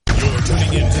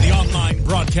tuning in to the online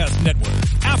broadcast network,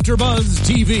 AfterBuzz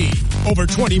TV. Over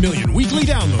 20 million weekly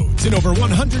downloads in over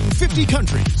 150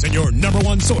 countries, and your number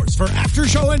one source for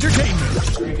after-show entertainment.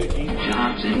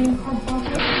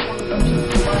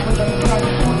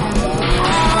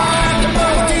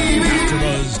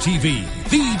 AfterBuzz TV,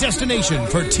 the destination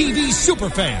for TV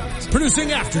superfans, producing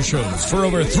aftershows for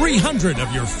over 300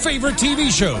 of your favorite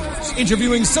TV shows,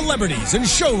 interviewing celebrities and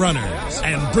showrunners,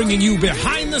 and bringing you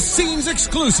behind-the-scenes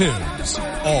exclusives.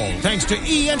 All thanks to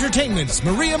E! Entertainment's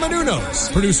Maria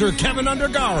Menounos, producer Kevin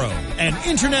Undergaro, and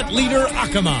internet leader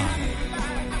Akamai.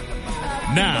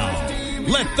 Now,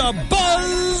 let the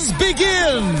buzz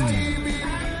begin!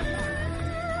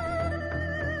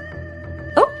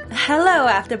 Hello,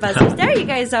 AfterBuzzers. There you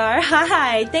guys are.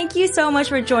 Hi. Thank you so much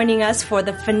for joining us for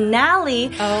the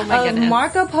finale of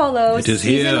Marco Polo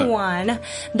Season 1,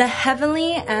 The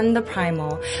Heavenly and the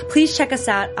Primal. Please check us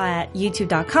out at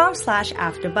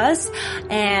youtube.com/AfterBuzz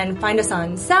and find us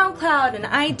on SoundCloud and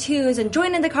iTunes and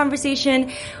join in the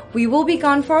conversation. We will be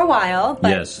gone for a while,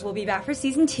 but we'll be back for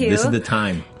Season 2. This is the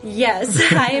time. Yes.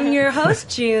 I am your host,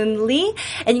 June Lee,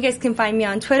 and you guys can find me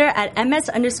on Twitter at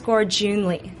ms_June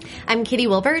Lee. I'm Katie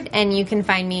Wilbert, and you can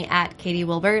find me at Katie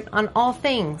Wilbert on all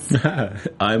things.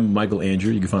 I'm Michael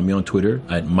Andrew. You can find me on Twitter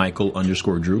at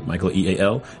Michael_Drew, Michael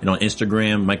EAL, and on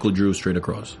Instagram, Michael Drew straight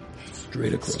across.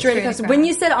 Straight across. When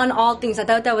you said on all things, I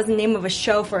thought that was the name of a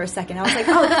show for a second. I was like,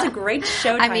 oh, that's a great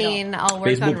show title. I mean, I'll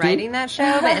work on writing that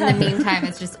show, but in the meantime,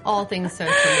 it's just all things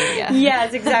social media.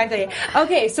 Yes, exactly.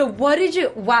 Okay, so what did you...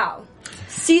 Wow.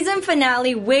 Season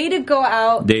finale, way to go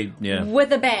out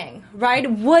with a bang,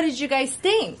 right? What did you guys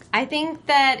think? I think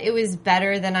that it was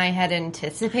better than I had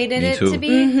anticipated it to be.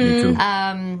 Mm-hmm. Me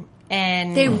too.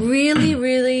 And they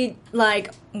really,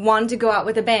 wanted to go out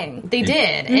with a bang. They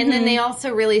did. Mm-hmm. And then they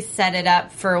also really set it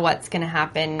up for what's going to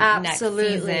happen next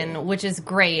season, which is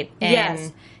great.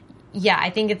 And yeah, I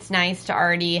think it's nice to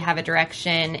already have a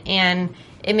direction, and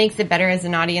it makes it better as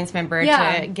an audience member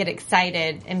to get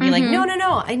excited and be like,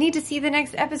 no, I need to see the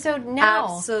next episode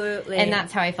now. Absolutely. And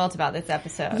that's how I felt about this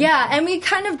episode. Yeah, and we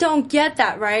kind of don't get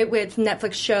that, right, with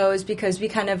Netflix shows, because we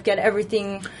kind of get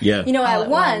everything, at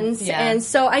once. Yeah. And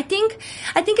so I think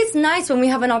it's nice when we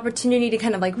have an opportunity to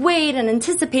kind of wait and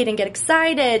anticipate and get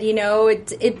excited,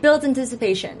 it builds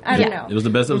anticipation. I don't know. It was the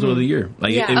best episode of the year.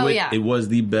 It was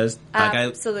the best.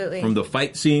 Absolutely. From the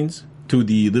fight scenes to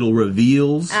the little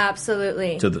reveals.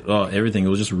 Absolutely. To the, everything. It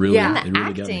was just really, it really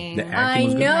acting. got me. The I acting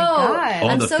was good. know. Oh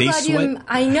I'm the so face glad sweat.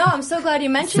 I'm so glad you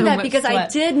mentioned that, because sweat. I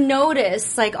did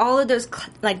notice all of those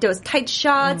those tight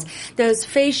shots, those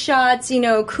face shots,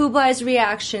 Kublai's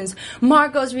reactions,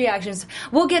 Marco's reactions.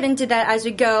 We'll get into that as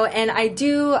we go, and I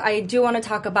do want to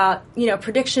talk about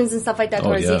predictions and stuff like that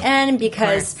towards the end,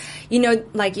 because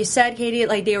like you said, Katie,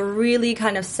 they're really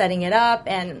kind of setting it up,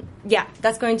 and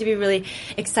that's going to be really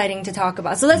exciting to talk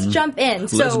about. So let's jump in.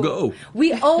 So let's go.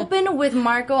 We open with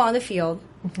Marco on the field,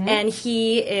 and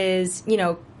he is,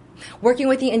 working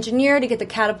with the engineer to get the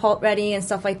catapult ready and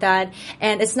stuff like that,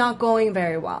 and it's not going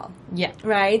very well. Yeah.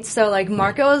 Right? So,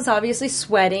 Marco is obviously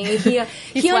sweating. He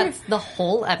sweats the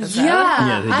whole episode.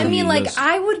 Yeah. I mean,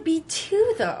 I would be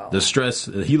too, though. The stress,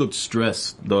 he looked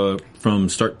stressed from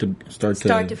start to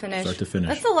finish.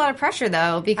 That's a lot of pressure,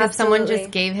 though, because someone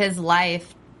just gave his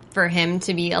life for him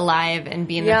to be alive and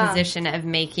be in the position of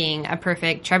making a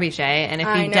perfect trebuchet. And if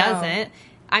he doesn't,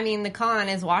 I mean, the Khan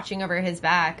is watching over his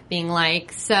back, being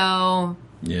like, so...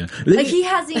 Yeah. He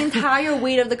has the entire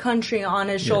weight of the country on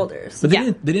his shoulders. But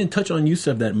they didn't touch on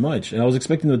Yusuf that much, and I was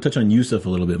expecting them to touch on Yusuf a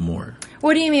little bit more.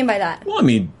 What do you mean by that? Well, I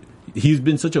mean, he's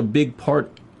been such a big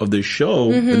part of the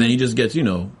show, and then he just gets,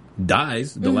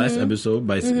 dies the last episode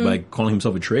by calling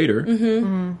himself a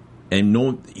traitor.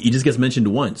 And he just gets mentioned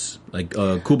once.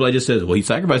 Kublai just says, well, he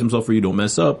sacrificed himself for you, don't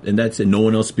mess up. And that's it. No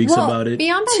one else speaks about it.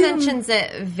 Beyonce mentions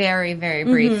it very, very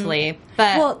briefly.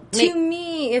 But to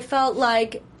me, it felt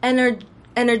like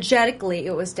energetically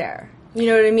it was there. You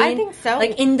know what I mean? I think so.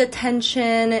 In the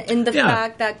tension, in the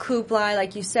fact that Kublai,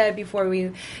 like you said before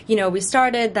we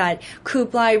started, that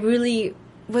Kublai really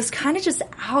was kind of just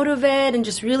out of it and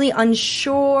just really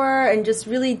unsure and just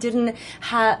really didn't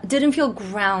feel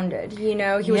grounded, He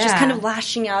was just kind of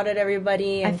lashing out at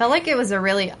everybody. I felt like it was a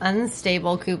really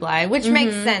unstable Kublai, which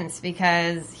makes sense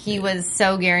because he was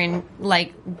so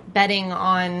betting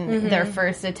on their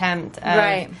first attempt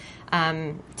of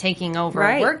taking over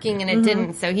working, and it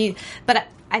didn't. So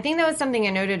I think that was something I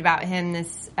noted about him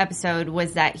this episode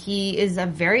was that he is a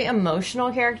very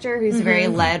emotional character who's very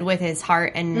led with his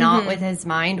heart and not with his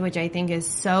mind, which I think is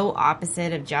so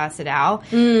opposite of Jia Sedao.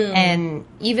 And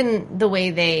even the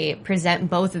way they present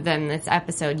both of them this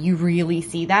episode, you really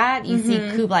see that. You see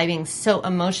Kublai being so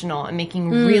emotional and making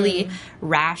really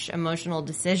rash emotional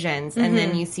decisions. And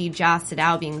then you see Jia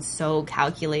Sedao being so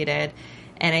calculated.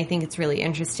 And I think it's really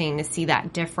interesting to see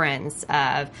that difference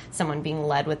of someone being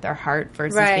led with their heart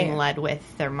versus being led with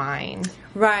their mind.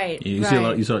 Right.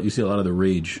 Yeah, you see a lot of the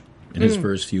rage in his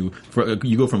first few.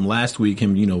 You go from last week,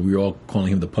 him. We were all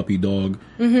calling him the puppy dog.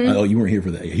 Oh, you weren't here for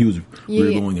that. He was. We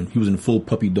were going. He was in full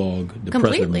puppy dog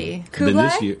depression. Completely. And then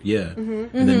this year,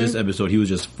 and then this episode, he was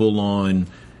just full on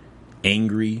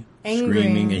angry,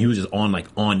 screaming, and he was just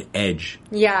on edge.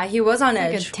 Yeah, he was on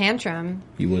edge. Like a tantrum.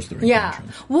 He was throwing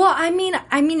tantrums. Well, I mean,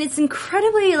 it's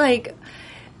incredibly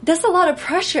that's a lot of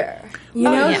pressure. You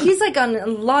know, he's on a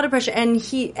lot of pressure, and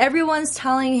everyone's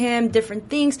telling him different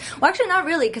things. Well, actually, not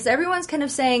really, because everyone's kind of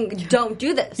saying, "Don't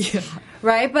do this,"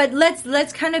 right? But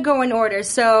let's kind of go in order.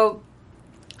 So,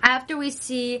 after we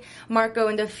see Marco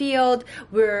in the field,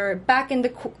 we're back in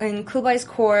Kublai's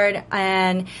court,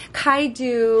 and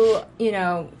Kaidu,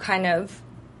 kind of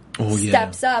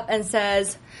steps up and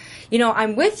says,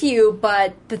 I'm with you,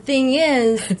 but the thing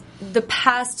is, the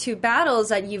past 2 battles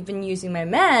that you've been using my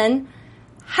men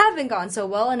haven't gone so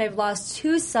well, and I've lost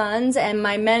 2 sons, and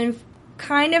my men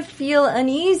kind of feel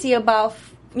uneasy about,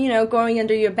 going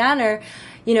under your banner,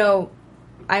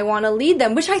 I want to lead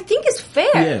them, which I think is fair.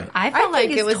 Yeah. I felt like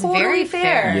it was totally very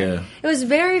fair. Yeah. It was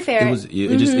very fair.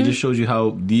 It just shows you how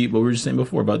deep, what we were just saying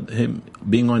before about him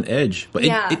being on edge. But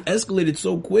it escalated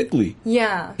so quickly.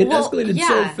 Yeah. It escalated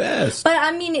so fast. But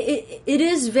I mean, it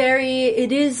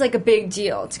is like a big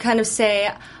deal to kind of say,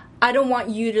 I don't want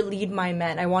you to lead my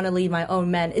men. I want to lead my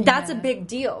own men. That's a big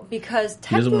deal because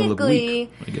technically,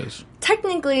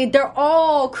 they're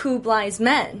all Kublai's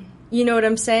men. You know what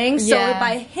I'm saying? So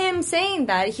by him saying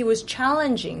that, he was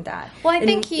challenging that. Well, I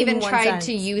think he even tried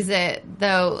to use it,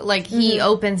 though. He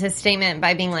opens his statement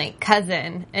by being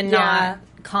cousin and not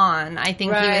Khan. I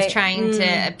think he was trying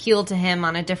to appeal to him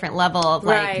on a different level of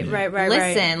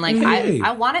listen,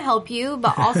 I want to help you,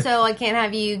 but also I can't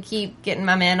have you keep getting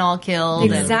my men all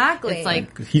killed. Exactly. And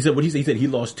it's he said he said he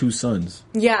lost 2 sons.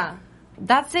 Yeah.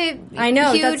 That's a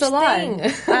huge that's a lot. thing.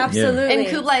 Absolutely. And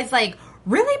Kublai's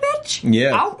really, bitch?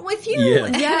 Yeah. Out with you? Yeah.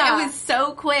 It was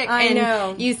so quick. I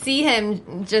know. You see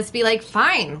him just be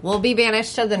fine, we'll be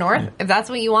banished to the north. If that's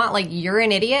what you want, you're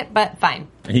an idiot, but fine.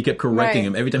 And he kept correcting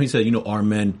him. Every time he said, our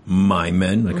men, my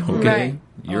men. Okay,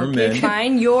 your men.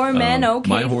 Fine, your men, okay,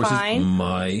 my horses, fine.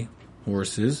 My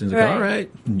horses. And he's all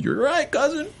right, you're right,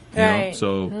 cousin.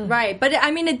 Right, but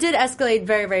it did escalate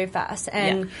very, very fast.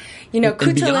 And,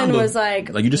 Kuchulin was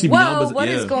you just see whoa, what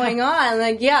is going on?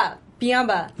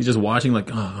 Biamba. He's just watching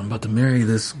I'm about to marry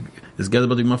this guy's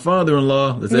about to be my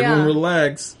father-in-law. Let's everyone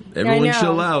relax. Everyone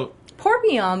chill out. Poor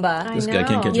Biamba. This guy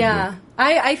can't catch a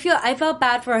break. I felt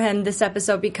bad for him this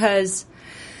episode because,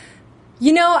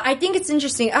 I think it's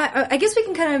interesting. I guess we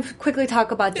can kind of quickly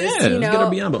talk about this. Yeah, let's get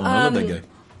our Biamba on. I love that guy.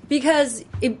 Because,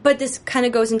 but this kind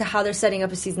of goes into how they're setting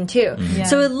up a season 2. Yeah.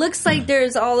 So it looks like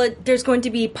there's going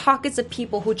to be pockets of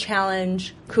people who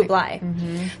challenge Kublai.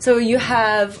 So you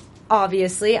have,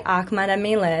 obviously, Ahmad and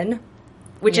Meilin,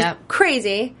 which is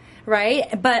crazy,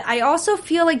 right? But I also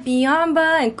feel like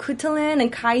Biamba and Kutalin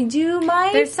and Kaidu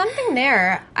might. There's something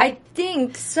there. I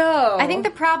think so. I think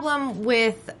the problem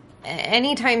with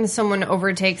anytime someone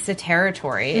overtakes a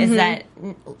territory is that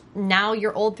now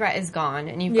your old threat is gone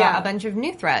and you've got a bunch of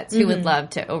new threats who would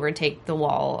love to overtake the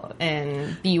wall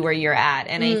and be where you're at.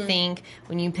 And I think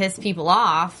when you piss people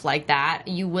off like that,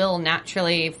 you will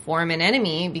naturally form an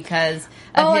enemy because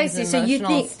of his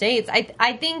emotional states.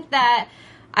 I think that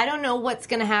I don't know what's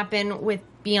going to happen with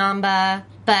Biamba,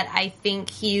 but I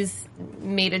think he's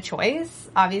made a choice,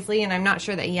 obviously, and I'm not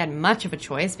sure that he had much of a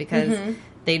choice because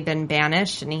they'd been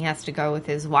banished and he has to go with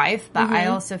his wife. But I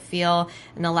also feel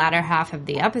in the latter half of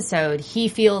the episode, he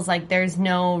feels like there's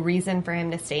no reason for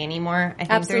him to stay anymore. I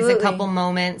think there's a couple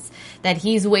moments that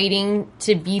he's waiting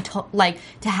to be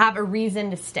to have a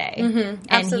reason to stay.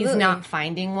 And he's not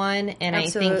finding one. And I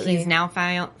think he's now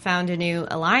found a new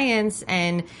alliance,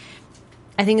 and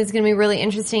I think it's going to be really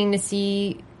interesting to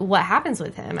see what happens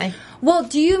with him. Well,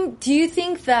 do you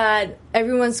think that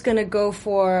everyone's going to go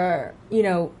for,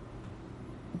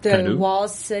 the wall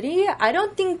city. I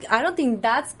don't think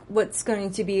that's what's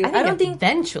going to be. I don't think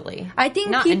eventually. I think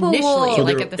not people initially, will. So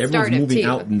like at the start of moving 2.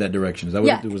 out in that direction. Is that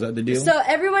what was that the deal? So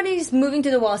everybody's moving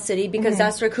to the wall city because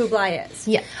that's where Kublai is.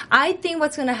 Yeah. I think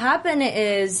what's going to happen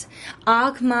is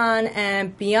Ackman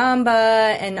and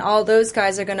Biamba and all those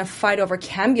guys are going to fight over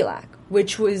Cambulac,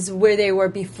 which was where they were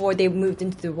before they moved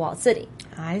into the wall city.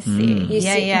 I see. You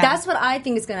see, that's what I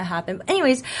think is going to happen. But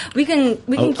anyways, we can keep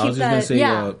that. I was just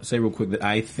going to say real quick that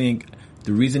I think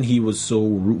the reason he was so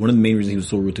rude, one of the main reasons he was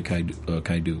so rude to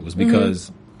Kaidu was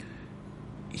because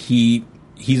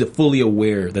he's fully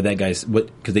aware that guy's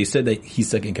because they said that he's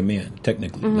second in command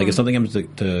technically. Like if something happens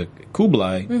to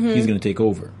Kublai, he's going to take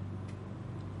over.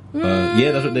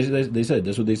 Yeah, that's what they said.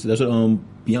 That's what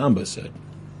Biamba said.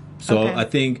 So I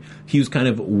think he was kind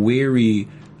of wary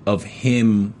of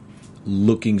him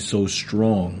looking so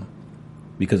strong,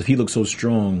 because if he looks so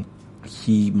strong,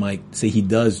 he might say he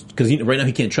does, because right now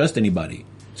he can't trust anybody.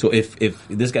 So if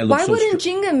this guy looks, why wouldn't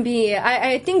Jingan be?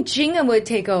 I think Jingan would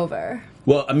take over.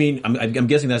 Well, I mean, I'm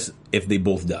guessing that's if they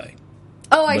both die.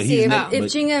 Oh, I see. If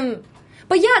Jingan,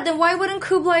 but yeah, then why wouldn't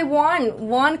Kublai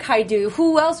want Kaidu?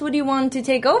 Who else would he want to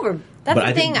take over? That's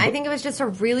the thing. I think it was just a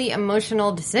really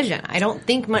emotional decision. I don't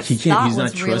think much thought was really he's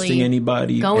not trusting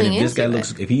anybody. Going and if this guy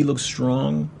into if he looks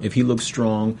strong,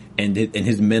 and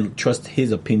his men trust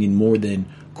his opinion more than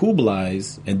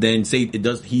Kublai's, and then say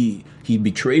he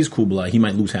betrays Kublai, he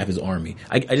might lose half his army.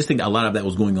 I just think a lot of that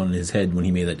was going on in his head when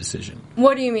he made that decision.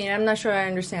 What do you mean? I'm not sure I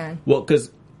understand. Well,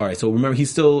 because all right, so remember he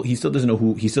still doesn't know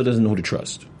who to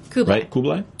trust. Kublai. Right?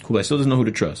 Kublai still doesn't know who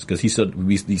to trust, because he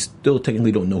still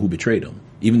technically don't know who betrayed him.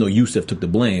 Even though Yusuf took the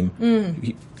blame,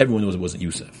 everyone knows it wasn't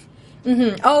Yusuf.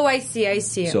 Mm-hmm. Oh, I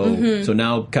see. So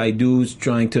now Kaidu's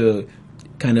trying to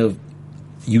kind of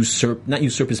not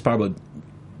usurp his power, but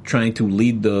trying to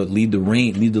lead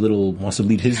the wants to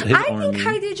lead his army. I think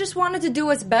Kaidu just wanted to do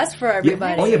what's best for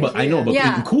everybody. But I know, but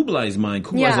in Kublai's mind,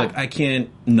 Kublai's like, I can't,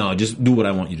 just do what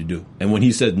I want you to do. And when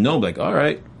he said no, like, all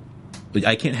right, but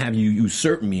I can't have you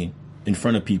usurp me in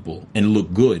front of people and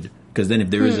look good, because then if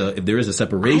there is a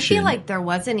separation, I feel like there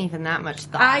wasn't even that much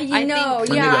thought. I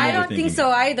don't think so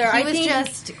either. I think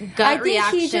just gut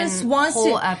reaction. He just wants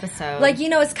whole episode. Like,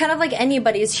 it's kind of like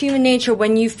anybody. It's human nature.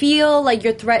 When you feel like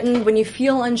you're threatened, when you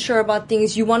feel unsure about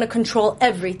things, you want to control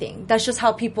everything. That's just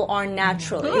how people are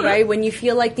naturally, right? When you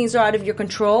feel like things are out of your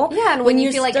control, and when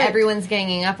you feel like everyone's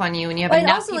ganging up on you, and you have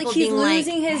enough also, people he's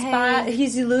losing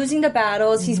he's losing the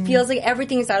battles. He feels like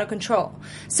everything is out of control.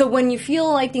 So when you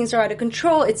feel like things are out of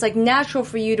control, it's like natural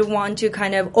for you to want to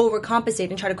kind of overcompensate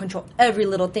and try to control every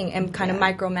little thing and kind of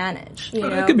micromanage.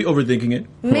 I could be overthinking it.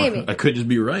 Maybe. I could just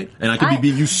be right, and I could be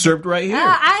being usurped right here.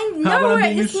 I know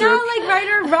it's not like right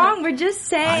or wrong. We're just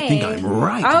saying. I think I'm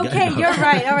right. Okay, you're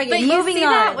right. All right, but moving you see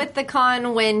on. that with the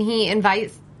Khan when he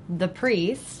invites the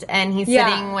priest and he's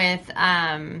sitting with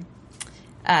the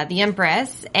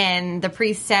Empress, and the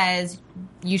priest says,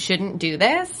 you shouldn't do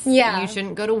this. Yeah. You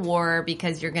shouldn't go to war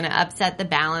because you're going to upset the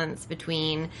balance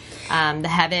between the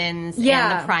heavens and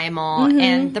the primal. Mm-hmm.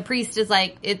 And the priest is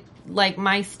like,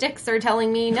 my sticks are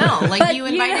telling me no. Like, you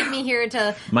invited me here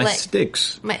to...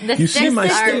 sticks. The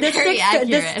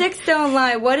sticks don't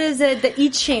lie. What is it? The I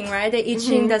Ching, right? The I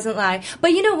Ching doesn't lie.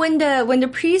 But, when the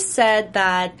priest said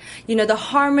that, the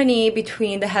harmony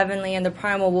between the heavenly and the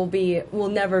primal will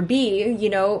never be,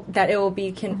 that it will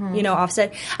be,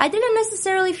 offset. I didn't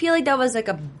necessarily feel like that was like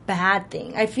a bad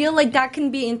thing. I feel like that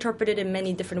can be interpreted in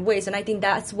many different ways. And I think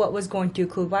that's what was going through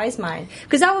Kublai's mind.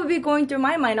 Because that would be going through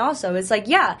my mind also. It's like,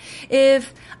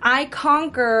 if I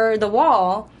conquer the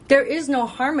wall, there is no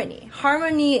harmony.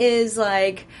 Harmony is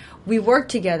like, we work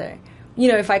together.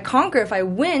 If I conquer, if I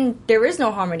win, there is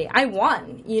no harmony. I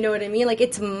won. You know what I mean? Like,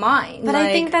 it's mine. But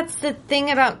I think that's the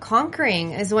thing about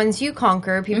conquering, is once you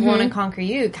conquer, people want to conquer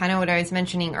you. Kind of what I was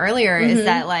mentioning earlier is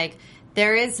that, like,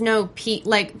 there is no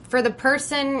like, for the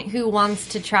person who wants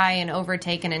to try and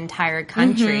overtake an entire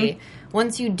country,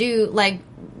 once you do, like,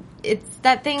 it's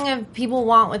that thing of people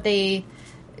want what they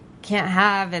can't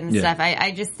have and stuff.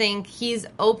 I just think he's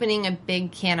opening a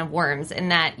big can of worms, in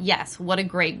that, yes, what a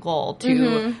great goal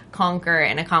to conquer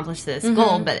and accomplish this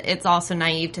goal, but it's also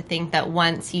naive to think that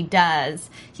once he does,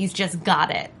 he's just got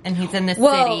it and he's in the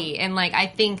city. And, like, I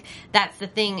think that's the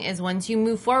thing, is once you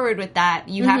move forward with that,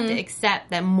 you have to accept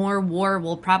that more war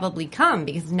will probably come,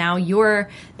 because now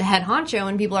you're the head honcho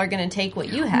and people are going to take what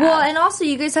you have. Well, and also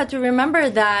you guys have to remember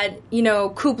that,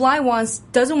 Kublai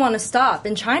doesn't want to stop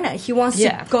in China. He wants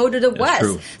to go to the West.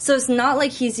 True. So it's not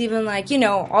like he's even like,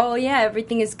 oh yeah,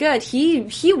 everything is good.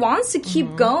 He wants to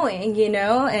keep going,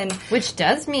 and which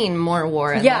does mean more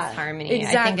war and less harmony.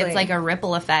 Exactly. I think it's like a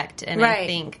ripple effect, and I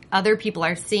think other people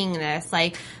are seeing this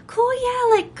like, cool,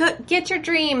 yeah, like get your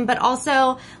dream, but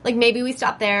also like maybe we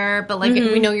stop there, but like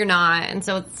we know you're not, and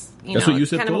so it's that's what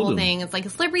Yusuf kind of a whole thing. It's like a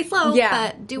slippery slope,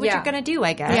 but do what you're gonna do,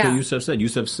 I guess. That's what Yusuf said.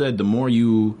 Yusuf said the more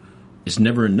it's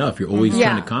never enough. You're always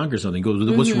trying to conquer something. He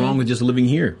goes, what's wrong with just living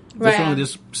here? What's wrong with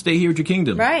just stay here at your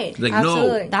kingdom? Right. Like,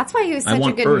 absolutely. no. That's why he was such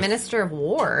a good minister of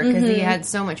war, because he had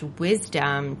so much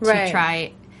wisdom to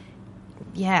try.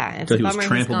 Yeah, it's because he was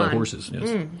trampled by horses.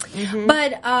 Yes.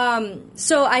 But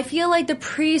so I feel like the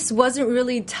priest wasn't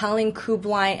really telling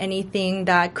Kublai anything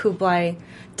that Kublai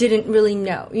didn't really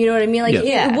know. You know what I mean? Like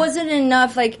it wasn't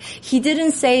enough. Like he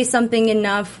didn't say something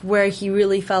enough where he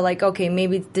really felt like, okay,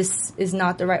 maybe this is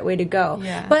not the right way to go.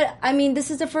 Yeah. But I mean, this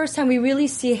is the first time we really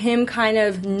see him kind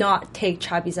of not take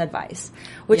Chabi's advice,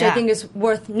 which I think is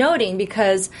worth noting,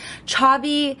 because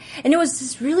Chabi, and it was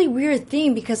this really weird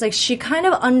thing because like she kind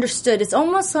of understood. It's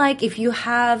almost like if you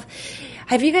have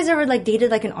you guys ever like dated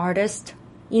like an artist?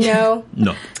 No.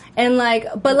 And like,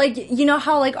 but like,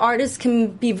 how like artists can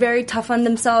be very tough on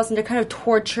themselves and they're kind of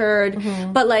tortured,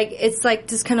 but like, it's like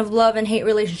this kind of love and hate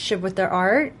relationship with their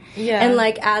art. Yeah. And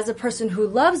like, as a person who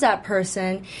loves that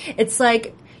person, it's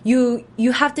like,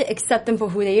 you have to accept them for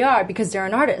who they are because they're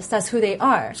an artist. That's who they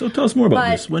are. So tell us more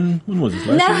about this. When was this?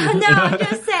 Last year? No, I'm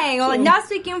just saying. Well, not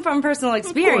speaking from personal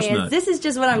experience. This is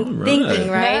just what I'm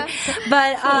thinking, right?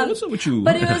 But what's up with you?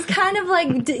 But it was kind of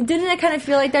like, didn't it kind of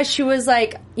feel like that? She was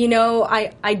like,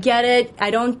 I get it. I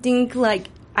don't think like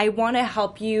I want to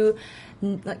help you.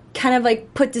 Kind of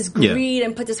like put this greed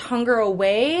and put this hunger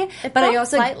away, but I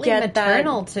also slightly get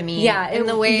maternal that, to me. In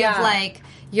the way of like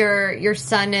your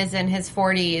son is in his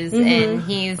 40s and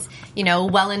he's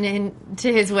well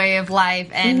into his way of life,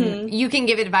 and you can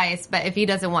give advice, but if he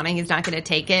doesn't want it, he's not going to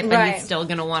take it. But he's still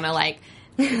going to want to like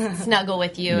snuggle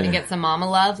with you and get some mama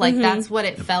love. Like that's what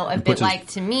it felt a bit like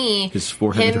to me. His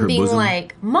forehead him to her being bosom.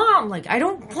 like, Mom, like I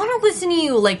don't want to listen to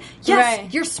you. Like,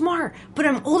 yes, you're smart, but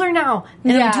I'm older now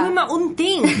and I'm doing my own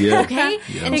thing. Okay?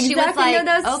 And she was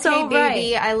like, okay,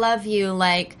 baby, I love you.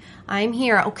 Like, I'm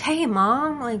here. Okay,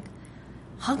 Mom, like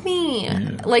hug me.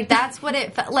 Like that's what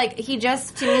it felt like. He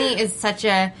just, to me, is such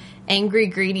a angry,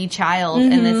 greedy child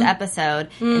in this episode.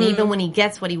 And even when he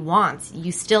gets what he wants,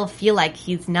 you still feel like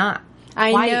he's not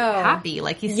quite happy.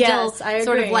 Like he's still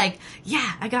sort of like,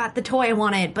 I got the toy I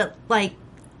wanted, but like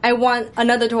I want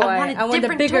another toy. I want the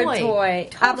bigger toy. Totally.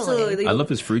 Absolutely. I love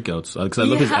his freakouts because I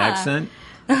love his accent.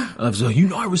 I was like,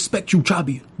 I respect you,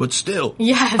 Chabi, but still,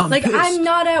 I'm like pissed. I'm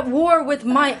not at war with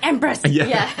my empress.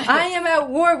 I am at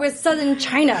war with southern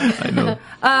China. I know.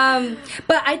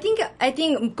 But I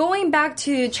think going back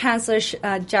to Chancellor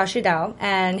Zhao Shidao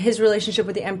and his relationship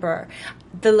with the emperor,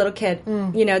 the little kid,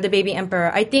 the baby emperor,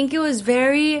 I think it was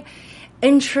very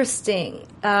interesting.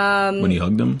 When he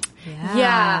hugged him?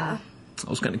 Yeah. That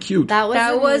was kind of cute. That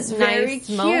was very nice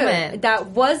cute. Moment. That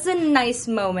was a nice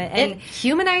moment. And it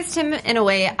humanized him in a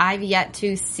way I've yet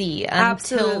to see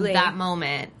until that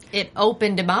moment. It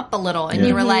opened him up a little, and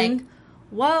you were like,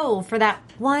 whoa, for that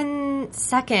 1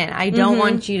 second, I don't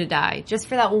want you to die. Just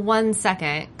for that 1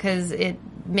 second, because it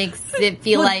makes it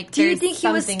feel like do you think he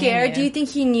was scared? Do you think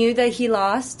he knew that he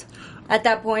lost at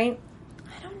that point?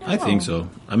 I think so.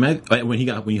 I mean, when he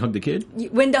hugged the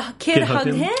kid, when the kid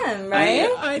hugged him, right?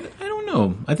 I don't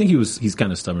know. I think he's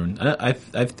kind of stubborn. I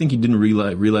think he didn't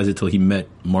realize it till he met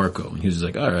Marco, and he was just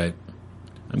like, all right,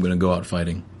 I'm gonna go out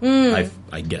fighting.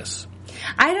 I guess.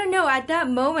 I don't know. At that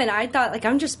moment, I thought like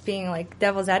I'm just being like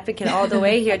devil's advocate all the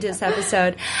way here to this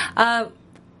episode.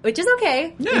 Which is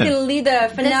okay. Yeah. You can leave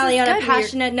the finale on a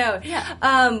passionate note. Yeah.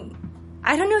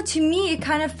 I don't know. To me, it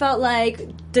kind of felt like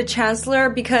the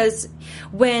Chancellor, because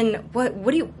when what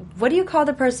do you call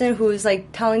the person who's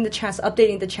like telling the Chancellor,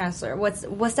 updating the Chancellor?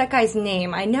 What's that guy's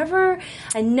name? I never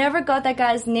got that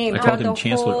guy's name throughout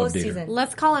the whole season.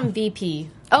 Let's call him VP.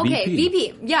 Okay,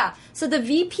 VP. Yeah. So the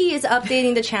VP is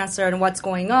updating the Chancellor on what's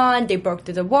going on. They broke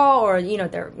through the wall, or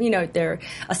they're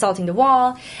assaulting the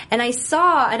wall. And I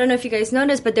don't know if you guys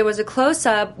noticed, but there was a close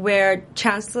up where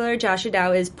Chancellor Zhao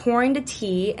Shidao is pouring the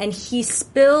tea, and he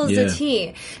spills the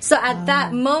tea. So at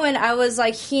that moment, I was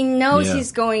like, he knows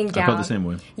he's going down. I felt the same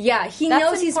way. Yeah, he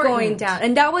knows he's going down,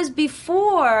 and that was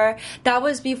before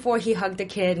he hugged the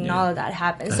kid, and all of that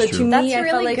happened. That's so true. to me, that's I really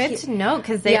felt like good to know,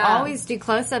 because they always do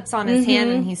close-ups on his hand,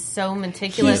 and he's so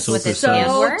meticulous with his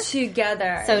handwork.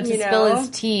 Together. So to spill his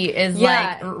tea is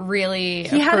like really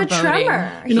he had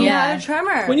foreboding. He had a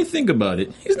tremor. When you think about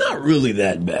it, he's not really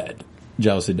that bad.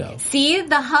 Zhao Sidao. See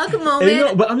the hug moment.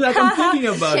 No, but I'm thinking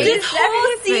about it. This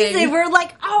whole season, we're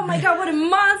like, oh my god, what a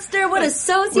monster, what a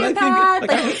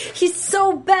sociopath. He's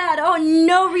so bad. Oh,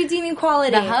 no redeeming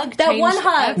quality. The hug that one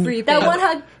hug. Everything. That one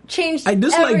hug changed I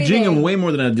dislike everything. Jingam way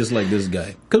more than I dislike this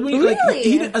guy. Because when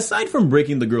Really? aside from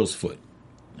breaking the girl's foot,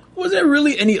 was there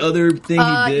really any other thing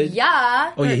he did?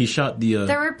 Yeah. Oh yeah, he shot the.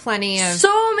 There were plenty of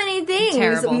So many things.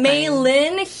 terrible Mei things.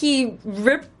 Lin, he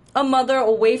ripped a mother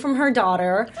away from her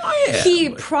daughter. Oh, yeah. He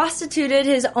prostituted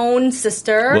his own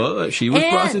sister. Well, she was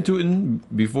And- prostituting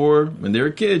before when they were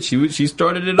kids. She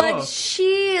started it But off.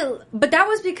 but that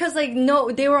was because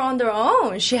they were on their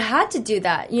own. She had to do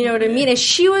that. You know what I mean? And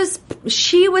she was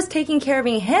taking care of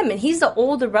him, and he's the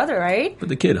older brother, right? But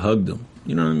the kid hugged him.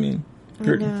 You know what I mean?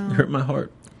 Hurt my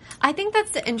heart. I think that's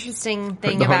the interesting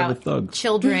thing the heart of a about thug.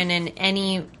 children in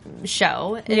any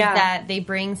show is Yeah. that they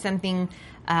bring something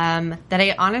that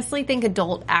I honestly think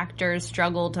adult actors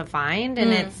struggle to find,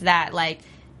 and it's that like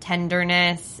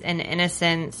tenderness and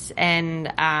innocence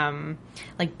and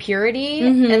like purity,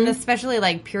 and especially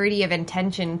like purity of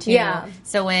intention too. Yeah.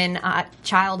 So when a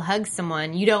child hugs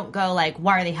someone, you don't go like,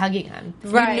 "Why are they hugging them?"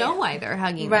 Right. You know why they're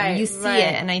hugging Right, them. You see right.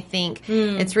 it, and I think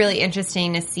it's really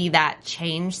interesting to see that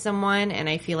change someone. And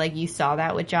I feel like you saw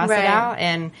that with Zhao Right. Sidao,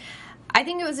 and I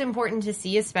think it was important to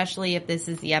see, especially if this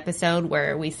is the episode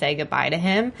where we say goodbye to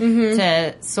him,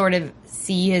 to sort of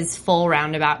see his full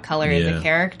roundabout color as Yeah. a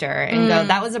character and go,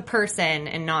 that was a person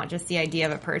and not just the idea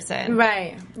of a person.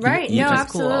 Right. Right. He- No, that's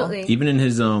absolutely. Even in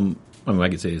his I mean, I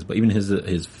could say this, but even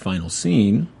his final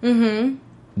scene,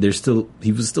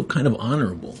 he was still kind of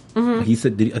honorable. He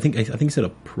said, I think he said a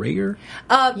prayer.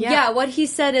 Yeah, what he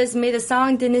said is, may the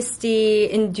Song dynasty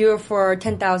endure for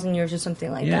 10,000 years or something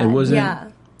like Yeah, that. it wasn't. Yeah.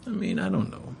 I mean, I don't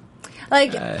know.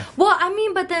 Like, well, I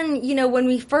mean, but then, you know, when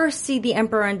we first see the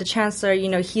emperor and the chancellor, you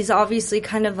know, he's obviously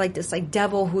kind of like this, like,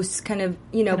 devil who's kind of,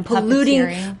 you know, Kind of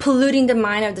puppeteering. polluting the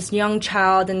mind of this young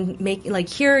child and making, like,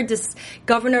 here, this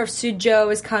governor of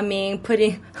Suzhou is coming,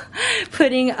 putting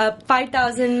up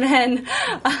 5,000 men.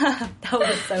 That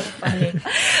was so funny.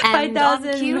 And 5,000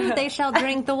 on cue, they shall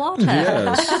drink the water.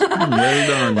 Yes,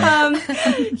 well done.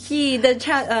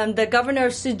 The governor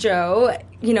of Suzhou,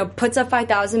 you know, puts up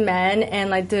 5,000 men, and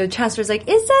like the chancellor's like,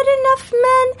 is that enough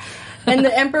men? And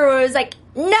the emperor was like,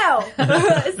 no.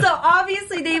 So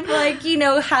obviously they've like, you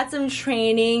know, had some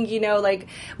training, you know, like,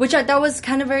 which I thought was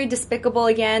kind of very despicable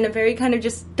again, and very kind of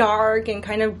just dark and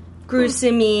kind of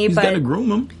gruesome-y. He's But got to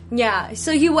groom him. yeah,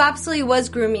 so he absolutely was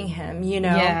grooming him, you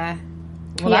know. Yeah.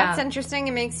 Well, Yeah. that's interesting.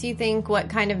 It makes you think what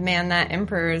kind of man that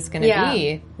emperor is going to Yeah.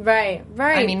 be. Right.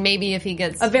 I mean, maybe if he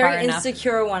gets a far very enough.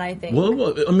 insecure one, I think.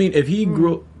 Well, I mean, if he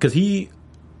grew, because he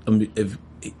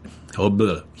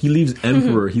leaves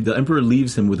emperor, the emperor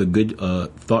leaves him with a good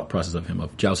thought process of him,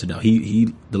 of Zhao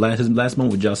Sidao. His last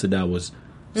moment with Zhao Sidao was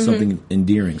something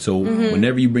endearing. So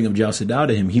whenever you bring up Zhao Sidao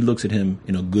to him, he looks at him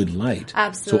in a good light.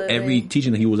 Absolutely. So every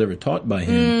teaching that he was ever taught by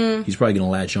him, he's probably going to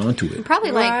latch onto it.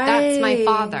 Probably like, that's my Right.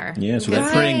 father. Yeah, so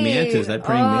that praying mantis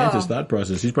thought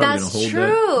process, he's probably going to hold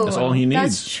that. That's all he needs.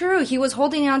 That's true. He was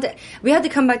holding on to. We had to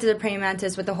come back to the praying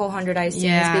mantis with the whole 100 Eyes scenes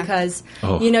Yeah. because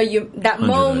Oh, you know that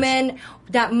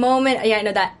 100 moment. Yeah, I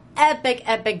know that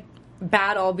epic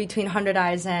battle between 100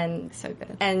 Eyes and So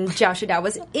good. and Zhao Shida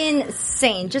was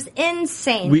insane, just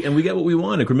insane. We get what we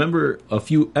wanted. Remember a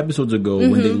few episodes ago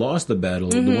when they lost the battle,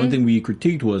 the one thing we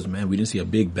critiqued was, man, we didn't see a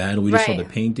big battle. We just saw Right. the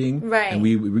painting, Right. And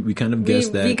we kind of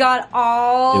guessed that we got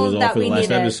all It was all that for the we last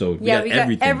needed. episode. We Yeah, got we got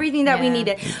everything. everything that we Yeah.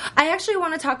 needed. I actually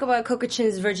want to talk about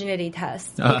Kokochin's virginity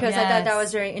test because I thought that Yes.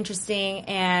 was very interesting,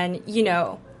 and you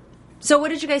know. So, what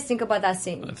did you guys think about that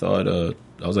scene? I thought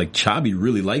I was like, Chabi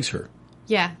really likes her.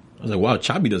 Yeah. I was like, wow,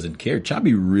 Chabi doesn't care.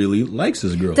 Chabi really likes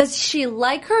this girl. Does she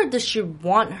like her? Or does she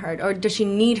want her, or does she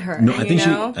need her? No, I think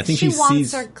know? I think she wants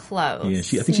sees her close.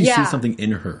 Yeah, I think she Yeah. sees something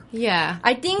in her. Yeah.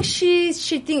 I think she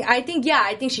sees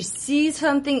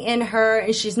something in her,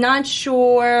 and she's not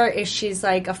sure if she's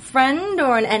like a friend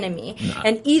or an enemy.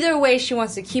 And either way, she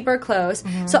wants to keep her close.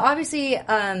 So obviously,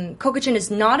 Kokochin is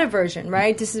not a virgin,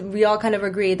 right? We all kind of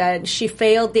agree that she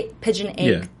failed the pigeon egg.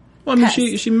 Yeah. Well, I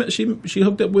mean, test. she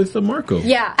hooked up with Marco.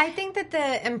 Yeah, I think that the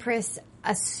Empress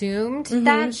assumed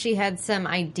that she had some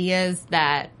ideas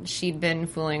that she'd been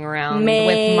fooling around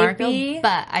with Marco,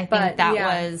 but I think that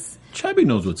was... Chabi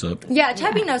knows what's up. yeah.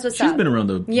 Chabi knows what's She's up. been around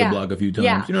the block a few times.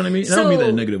 Yeah. You know what I mean? And I don't mean that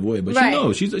in a negative way, but she Right.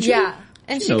 knows.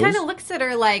 And she knows. kind of looks at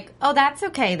her like, oh, that's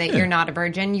okay that you're not a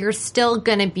virgin. You're still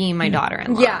going to be my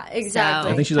daughter-in-law. Yeah,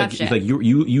 exactly. I think she's tough like, shit. it's like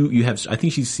you have. I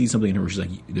think she sees something in her where she's like,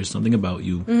 there's something about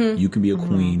you. You can be a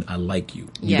queen. I like you.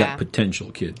 You Yeah. got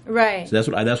potential, kid. Right. So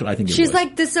that's what I think. It She's was.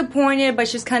 like disappointed, but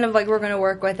she's kind of like, we're going to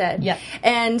work with it. Yep.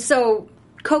 And so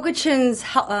Koko-chan's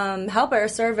helper,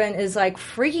 servant, is like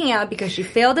freaking out because she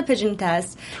failed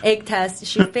the egg test.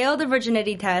 She failed the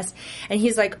virginity test, and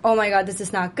he's like, "Oh my god, this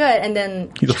is not good." And then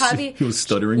Chabi, he was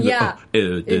stuttering. Yeah,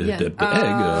 the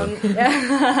egg.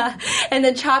 And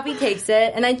then Chabi takes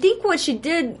it, and I think what she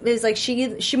did is like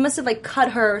she must have like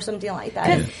cut her or something like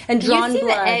that, and drawn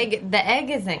blood. The egg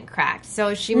isn't cracked,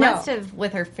 so she must have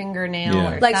with her fingernail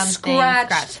or like something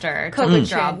scratched her to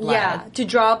draw blood. To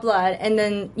draw blood, and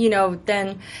then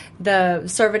then the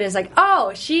servant is like,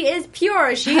 "Oh, she is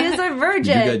pure. She is a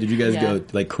virgin." Did you guys go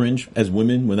like cringe as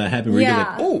women when that happened? Where you're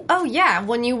like, oh yeah,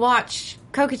 when you watch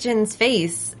Koko-chan's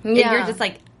face, and you're just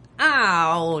like,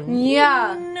 "Ow,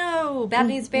 no, bad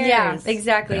news bears." Yeah,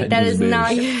 exactly. That is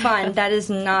not fun. That is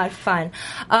not fun.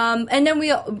 And then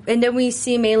we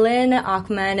see Maylin and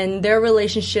Ahkman, and their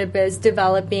relationship is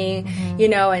developing.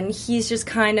 And he's just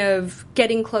kind of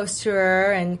getting close to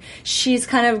her, and she's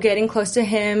kind of getting close to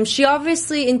him. She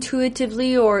obviously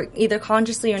intuitively, or either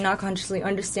consciously or not consciously,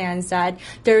 understands that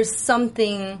there's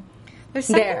something. There's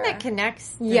something that connects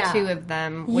the two of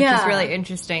them, which is really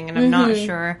interesting, and I'm not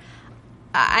sure.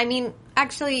 I mean,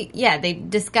 actually, they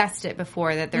discussed it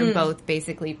before that they're both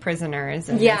basically prisoners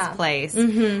in this place.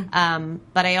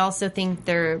 But I also think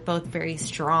they're both very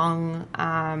strong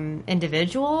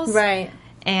individuals. Right.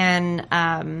 And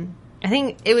I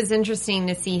think it was interesting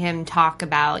to see him talk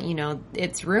about,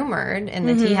 it's rumored in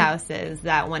the tea houses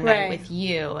that one night with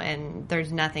you, and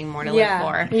there's nothing more to live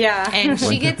for. Yeah. And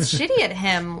she gets shitty at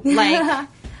him. Like,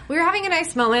 we were having a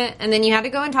nice moment, and then you had to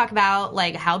go and talk about,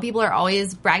 like, how people are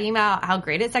always bragging about how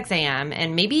great at sex I am,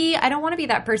 and maybe I don't want to be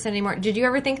that person anymore. Did you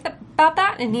ever think about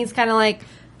that? And he's kind of like,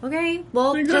 okay,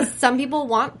 well, just some people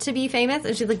want to be famous.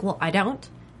 And she's like, well, I don't.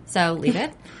 So leave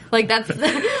it. Like, that's what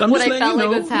I felt like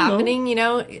was happening,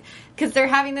 because they're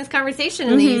having this conversation,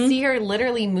 and you see her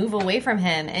literally move away from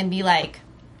him and be like...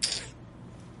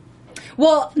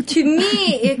 Well, to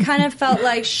me, it kind of felt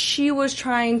like she was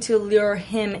trying to lure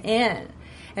him in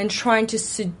and trying to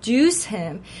seduce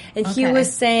him. And he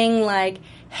was saying, like,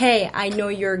 hey, I know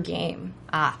your game.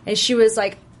 And she was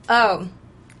like, oh,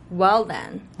 well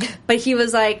then. But he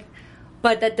was like,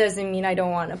 but that doesn't mean I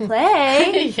don't want to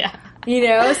play.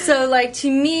 So like to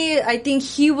me, I think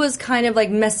he was kind of like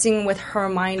messing with her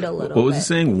mind a little bit. What was he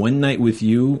saying? One night with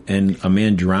you and a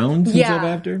man drowned himself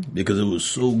after? Because it was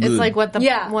so good. It's like what's the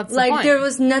point? There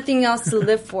was nothing else to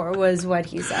live for was what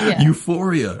he said.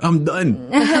 Euphoria. I'm done.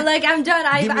 Like I'm done.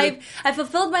 I've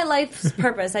fulfilled my life's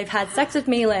purpose. I've had sex with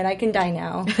Maylin. I can die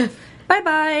now.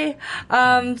 Bye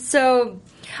bye. So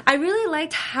I really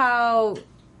liked how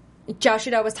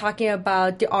Joshua was talking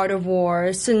about the art of war,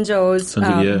 Sunjo's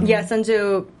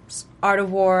art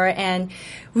of war, and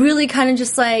really kind of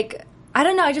just like, I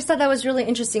don't know, I just thought that was really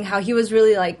interesting how he was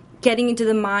really like getting into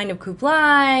the mind of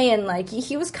Kublai, and like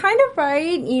he was kind of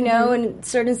right, in a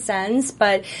certain sense,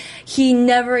 but he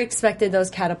never expected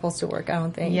those catapults to work, I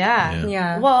don't think.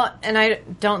 Yeah. Well, and I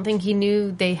don't think he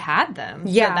knew they had them.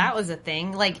 Yeah. So that was a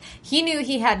thing. Like, he knew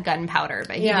he had gunpowder,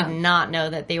 but he did not know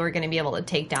that they were going to be able to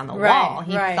take down the wall.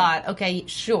 He thought, okay,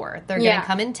 sure, they're going to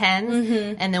come in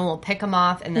 10s, and then we'll pick them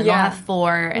off, and then they'll have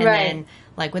 4, and then,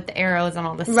 like, with the arrows and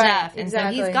all the stuff. And so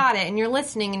he's got it, and you're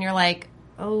listening, and you're like,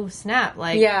 oh snap,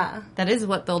 like that is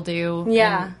what they'll do.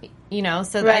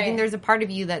 So I think there's a part of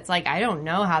you that's like, I don't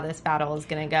know how this battle is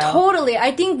going to go. Totally.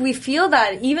 I think we feel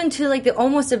that even to like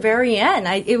almost the very end.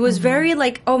 It was very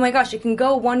like, oh my gosh, it can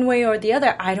go one way or the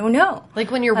other. I don't know. Like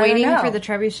when you're waiting for the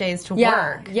trebuchets to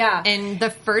work. Yeah. And the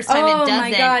first time it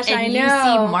doesn't, and you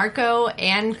see Marco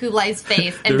and Kublai's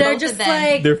face, and they're just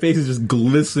like, their faces just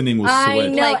glistening with sweat. I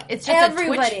know. Like, it's just a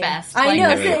Twitch fest. I know.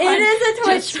 It is a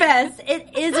Twitch fest.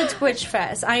 It is a Twitch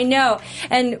fest. I know.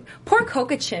 And poor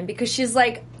Koko-chan, because she's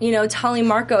like, telling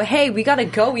Marco, hey, we gotta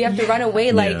go. We have to run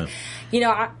away. Like,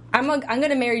 I'm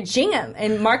gonna marry Jingham.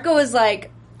 And Marco is like,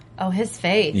 oh, his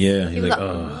face. Yeah. He was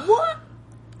like, what?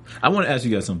 I want to ask you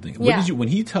guys something. What did you, when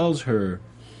he tells her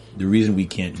the reason we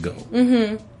can't go,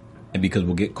 and because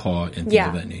we'll get caught and things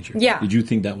of that nature, did you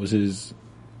think that was his?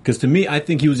 Because to me, I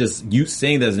think he was just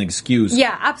saying that as an excuse.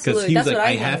 Yeah, absolutely. Because he was like,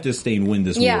 I have to stay and win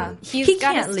this war. He's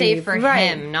got to stay for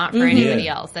him, not for anybody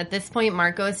else. At this point,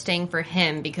 Marco is staying for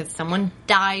him because someone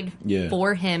died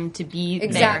for him to be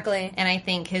there. And I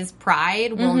think his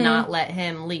pride will not let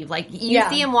him leave. Like, you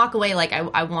see him walk away like,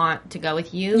 I want to go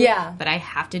with you, but I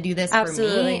have to do this for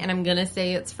me. And I'm going to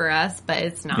say it's for us, but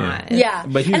it's not.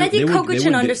 But and I think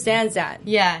Koko-chan understands that.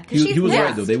 Yeah. He was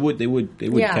right, though. They would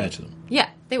catch them. Yeah,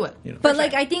 they would. But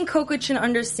like, I think Koko-chan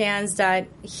understands that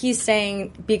he's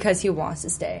saying because he wants to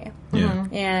stay.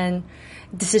 And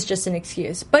this is just an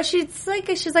excuse. But she's like,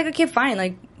 okay, fine,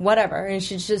 like, whatever. And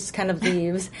she just kind of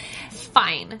leaves.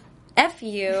 Fine. F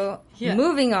you. Yeah.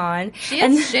 Moving on. She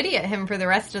is shitty at him for the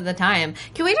rest of the time.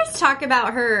 Can we just talk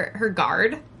about her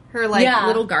guard? Her,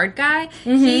 little guard guy?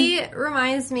 Mm-hmm. He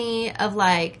reminds me of,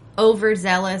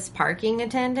 overzealous parking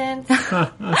attendants.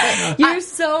 You're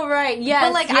so right.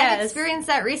 Yes, but, I've experienced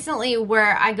that recently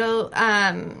where I go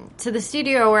to the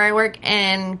studio where I work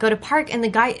and go to park, and the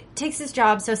guy takes his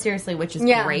job so seriously, which is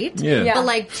great. Yeah.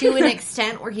 But, to an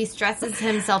extent where he stresses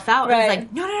himself out. Right. And he's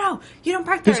like, no, you don't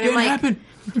park there. This can't happen.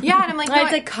 Yeah, and I'm like, no,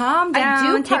 it's calm down,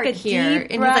 I do park take a here.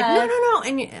 Deep and breath. he's like, no.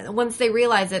 And once they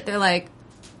realize it, they're like,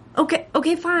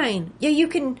 okay, fine. Yeah, you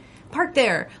can park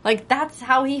there. That's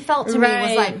how he felt to me.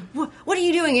 Was like, what are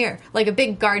you doing here? Like a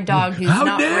big guard dog who's how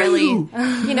not dare really,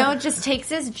 just takes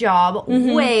his job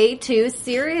way too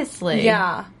seriously.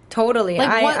 Yeah. Totally.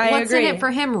 I what's agree. in it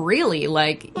for him, really?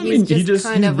 He's just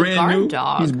kind of a guard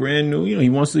dog. He's brand new.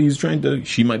 He's trying to,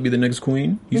 she might be the next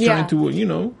queen. He's trying to, look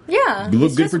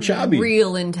good for Chabi.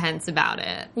 Real intense about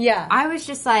it. Yeah. I was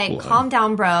just calm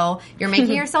down, bro. You're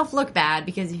making yourself look bad,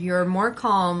 because if you're more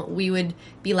calm, we would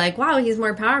be like, wow, he's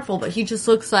more powerful, but he just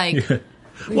looks like... Yeah.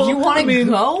 Well, you want to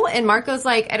go? And Marco's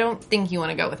like, I don't think you want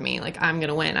to go with me. I'm going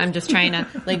to win. I'm just trying to,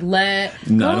 let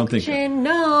Chin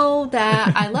know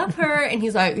that I love her. And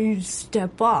he's like, you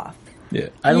step off. Yeah.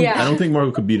 I don't think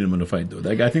Marco could beat him in a fight, though.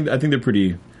 I think they're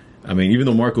pretty... I mean, even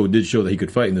though Marco did show that he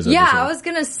could fight in this episode. Yeah, I was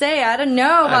going to say, I don't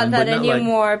know about that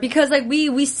anymore. Because,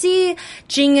 we see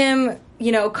Jingim,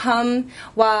 come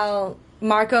while...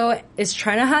 Marco is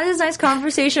trying to have this nice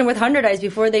conversation with 100 Eyes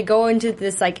before they go into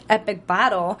this epic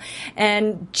battle,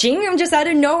 and Jingim just out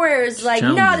of nowhere is like,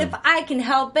 "Not if I can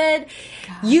help it.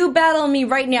 God. You battle me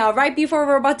right now, right before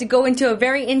we're about to go into a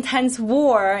very intense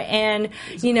war." And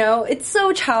it's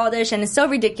so childish and it's so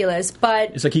ridiculous.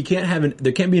 But it's he can't have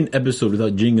there can't be an episode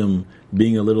without Jingim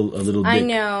being a little dick. I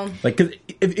know. Cause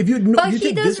if you know, but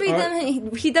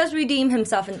he does redeem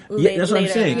himself later. That's what I'm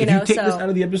saying. If you take this out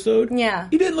of the episode,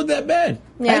 he didn't look that bad.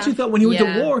 Yeah. I actually thought when he went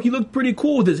to war, he looked pretty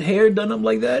cool with his hair done up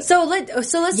like that. So let's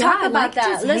talk about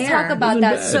that. Let's talk about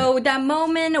that. Bad. So that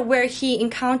moment where he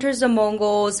encounters the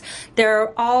Mongols,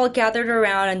 they're all gathered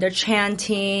around and they're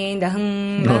chanting the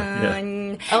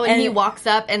and he walks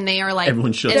up and they are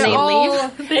everyone shuts and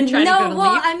up. They leave. Leave.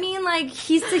 I mean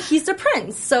he's the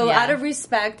prince, so out of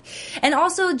respect. And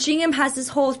also Jingim has this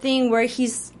whole thing where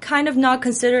he's kind of not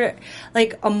considered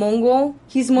a Mongol.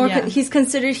 He's more he's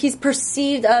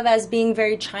perceived of as being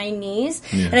very Chinese.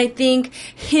 Yeah. And I think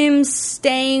him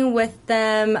staying with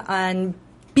them and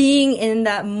being in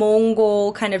that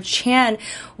Mongol kind of chant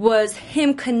was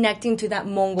him connecting to that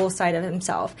Mongol side of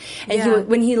himself. And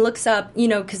when he looks up,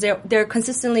 because they're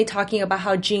consistently talking about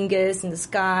how Genghis and the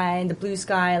sky and the blue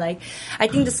sky, I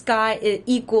think the sky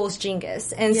equals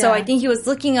Genghis. And so I think he was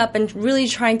looking up and really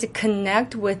trying to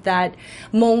connect with that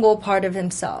Mongol part of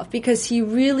himself, because he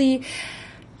really,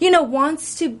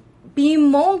 wants to be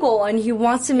Mongol and he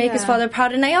wants to make his father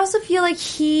proud. And I also feel like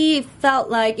he felt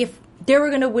like if they were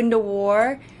going to win the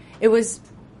war, it was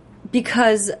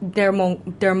because they're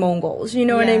Mongols. You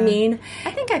know what I mean?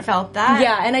 I think I felt that.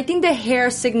 Yeah, and I think the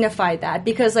hair signified that,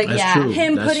 because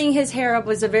him putting his hair up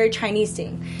was a very Chinese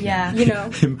thing. Yeah.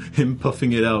 him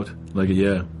puffing it out.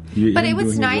 But it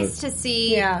was nice to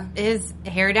see his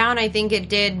hair down. I think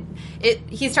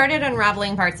he started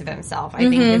unraveling parts of himself. I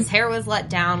think his hair was let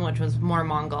down, which was more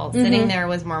Mongol. Sitting there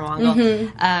was more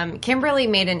Mongol. Kimberly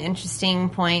made an interesting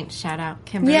point. Shout out,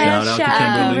 Kimberly. Yeah, shout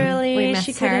out Kimberly. We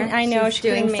miss her. I know. She's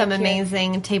doing some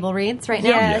amazing table reads right now.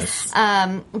 Yes.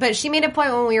 But she made a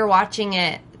point when we were watching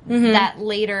it that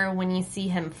later when you see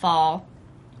him fall,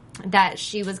 that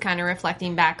she was kind of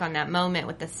reflecting back on that moment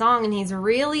with the song, and he's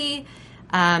really...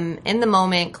 in the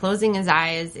moment, closing his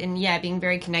eyes and being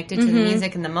very connected to the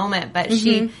music in the moment. But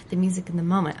the music in the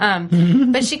moment.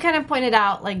 But she kind of pointed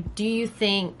out, do you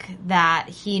think that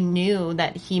he knew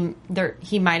that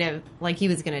he might have, he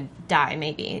was going to die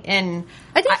maybe? And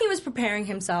I think he was preparing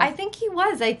himself. I think he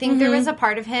was. I think there was a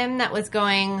part of him that was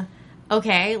going,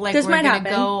 okay, this we're going to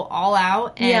go all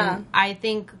out. And I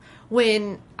think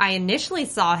when I initially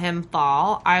saw him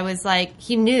fall, I was like,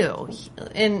 he knew.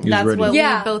 And that's ready. What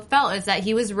we both felt, is that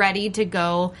he was ready to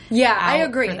go I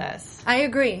agree. For this. I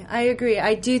agree.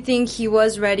 I do think he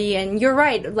was ready. And you're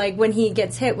right. When he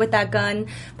gets hit with that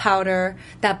gunpowder,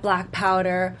 that black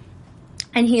powder,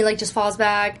 and he just falls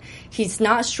back. He's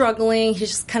not struggling.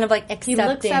 He's just kind of accepting. He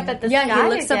looks up at the sky. Yeah, he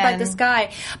looks up at the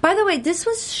sky. By the way, this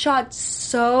was shot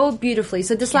so beautifully.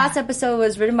 So this last episode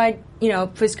was written by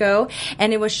Fusco,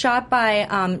 and it was shot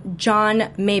by John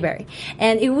Mayberry,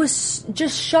 and it was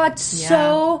just shot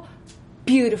so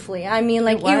beautifully. I mean,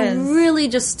 like, it really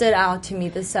just stood out to me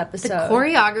this episode. The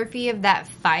choreography of that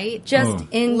fight. Just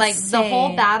insane. Like, the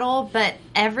whole battle, but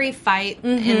every fight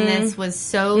in this was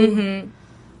so...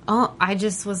 Oh, I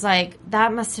just was like,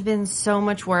 that must have been so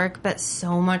much work, but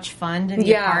so much fun to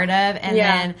be a part of. And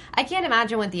then I can't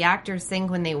imagine what the actors think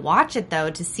when they watch it,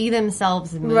 though, to see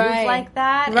themselves move like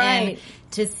that and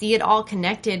to see it all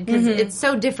connected, because it's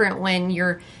so different when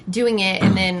you're doing it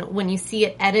and then when you see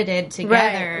it edited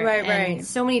together. And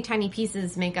so many tiny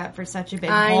pieces make up for such a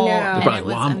big whole. I know. And it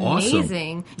was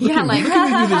amazing. Awesome. Yeah, like, look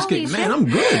at me do this game. Man, I'm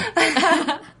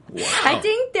good. Wow. I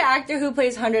think the actor who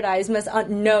plays 100 Eyes must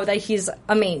know that he's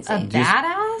amazing.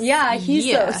 Badass? Yeah,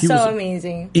 he's so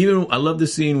amazing. Even I love the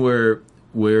scene where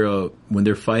when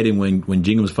they're fighting, when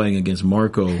Jingham was fighting against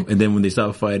Marco, and then when they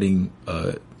stop fighting,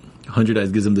 100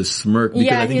 Eyes gives him this smirk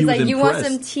because I think he was like, impressed. You want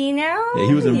some tea now? Yeah,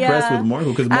 he was impressed with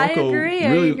Marco because Marco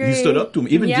he stood up to him.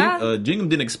 Even Jingham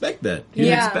didn't expect that. He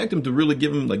didn't expect him to really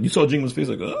give him, like, you saw Jingham's face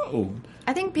like, oh.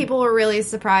 I think people were really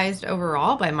surprised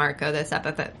overall by Marco this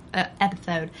episode. It's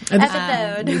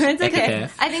okay.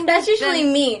 I think that's usually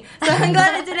me, so I'm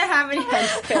glad it didn't happen again.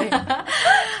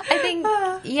 I think,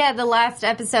 the last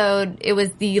episode, it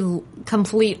was the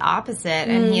complete opposite,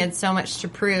 and he had so much to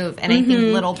prove, and I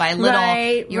think little by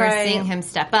little, you were seeing him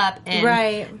step up,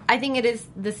 and I think it is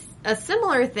a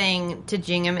similar thing to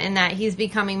Jingham in that he's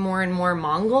becoming more and more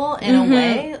Mongol in a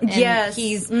way, and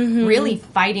he's really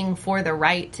fighting for the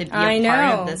right to be a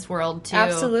part of this world too.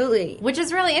 Absolutely. Which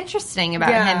is really interesting about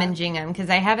him and Jingham, because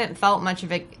I haven't felt much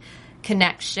of a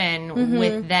connection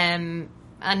with them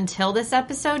until this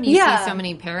episode. You see so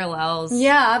many parallels.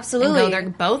 Yeah, absolutely. And they're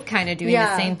both kind of doing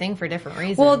the same thing for different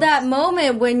reasons. Well, that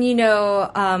moment when,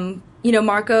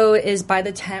 Marco is by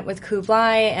the tent with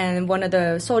Kublai, and one of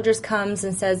the soldiers comes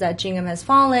and says that Jingham has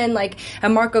fallen,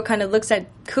 and Marco kind of looks at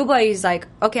Kublai, he's like,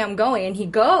 okay, I'm going, and he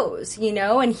goes,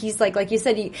 and he's like you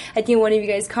said, I think one of you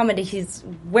guys commented, he's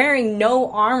wearing no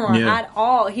armor at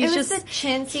all. He's just the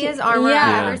chintziest armor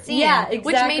I've ever seen. Yeah, exactly.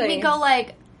 Which made me go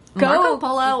like, Marco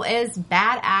Polo is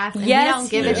badass, and he don't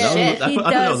give a shit. I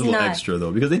thought that was a little extra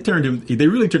though, because they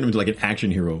really turned him into like an action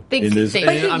hero in this.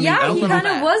 But he kind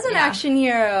of was an action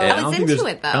hero. I was into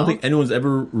it though. I don't think anyone's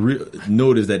ever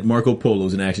noticed that Marco Polo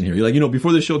is an action hero. Like,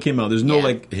 before the show came out, there's no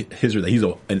like his or that he's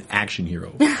an action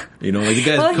hero. Like the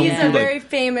guy's he's a very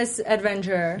famous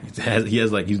adventurer.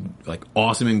 He's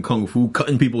awesome in kung fu,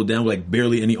 cutting people down with like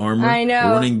barely any armor. I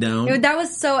know, running down. That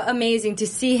was so amazing to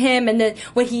see him, and then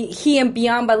when he and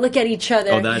Bianca look at each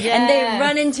other, and they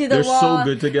run into the wall. They're so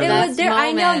good together.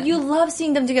 I know, you love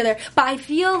seeing them together, but I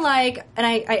feel like, and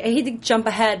I hate to jump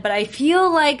ahead, but I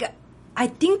feel like I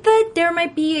think that there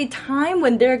might be a time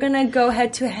when they're gonna go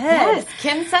head to head. Yes,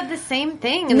 Kim said the same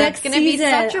thing, and that's gonna be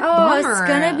such a bummer. It's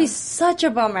gonna be such a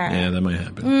bummer. Yeah, that might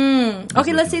happen.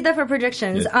 Okay, let's save that for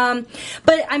predictions. Yeah.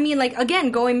 But I mean,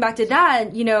 again, going back to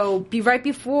that, right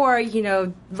before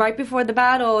the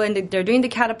battle, and they're doing the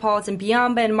catapults, and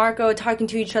Bianca and Marco talking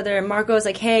to each other, and Marco's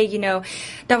like, hey,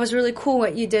 that was really cool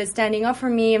what you did, standing up for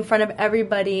me in front of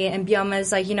everybody, and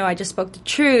Bianca's like, I just spoke the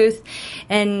truth,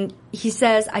 and he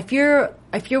says, I fear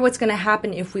what's going to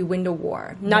happen if we win the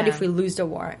war, not if we lose the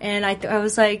war. And I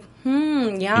was like,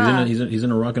 He's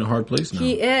in a rock and a hard place now.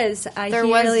 He is. There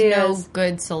was no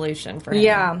good solution for him.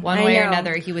 Yeah, one way or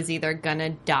another, he was either going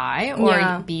to die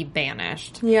or be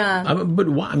banished. Yeah. But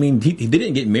why? I mean, he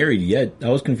didn't get married yet. I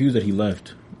was confused that he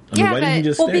left. Why didn't he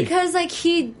just stay? Because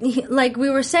he like we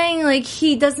were saying,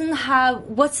 he doesn't have,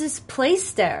 what's his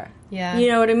place there? Yeah. You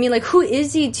know what I mean? Who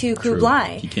is he to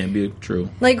Kublai? He can't be true.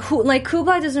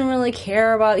 Kublai doesn't really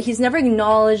care about, he's never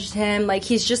acknowledged him.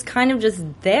 He's just kind of just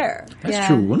there. That's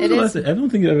true. When was the last, I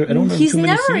don't remember he's too many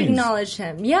never scenes. Acknowledged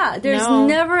him. Yeah. There's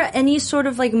never any sort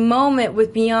of moment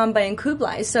with Bianca and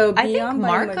Kublai. So I think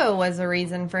Marco was a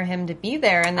reason for him to be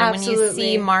there. And then when you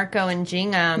see Marco and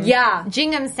Jingham,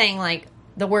 Jingham's saying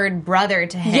the word brother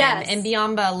to him. Yes. And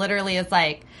Bianca literally is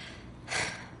like,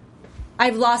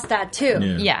 I've lost that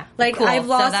too. Yeah. Cool. I've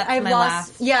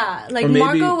lost. Yeah.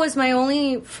 Marco was my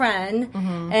only friend,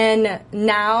 and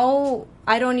now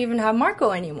I don't even have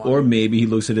Marco anymore. Or maybe he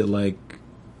looks at it like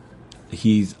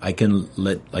I can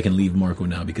leave Marco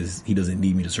now because he doesn't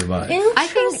need me to survive. I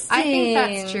think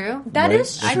that's true. That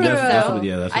is true.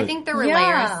 I think there were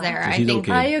layers there.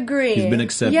 I agree. He's been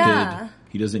accepted. Yeah.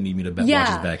 He doesn't need me to watch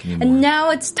his back anymore. And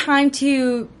now it's time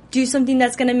to do something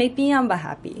that's going to make Bianca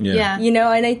happy. Yeah.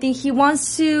 And I think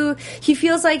he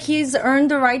feels like he's earned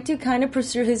the right to kind of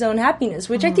pursue his own happiness,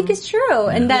 which I think is true. Yeah.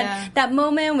 And that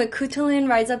moment when Kutulin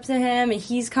rides up to him and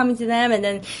he's coming to them, and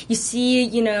then you see,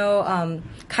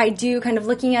 Kaidu kind of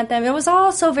looking at them. It was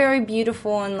all so very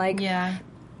beautiful, and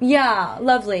Yeah,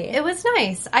 lovely. It was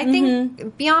nice. I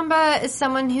think Biamba is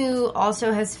someone who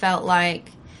also has felt like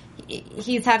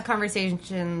he's had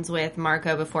conversations with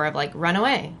Marco before of like, run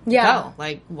away. Yeah. Go.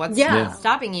 Like, what's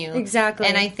stopping you? Exactly.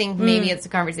 And I think maybe it's a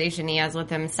conversation he has with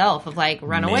himself of like,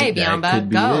 run away, that Biamba. could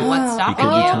be Go. it. What's stopping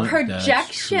you? Oh,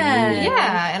 projection.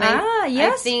 Yeah. And I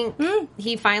yes. think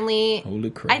he finally,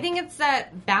 Holy crap. I think it's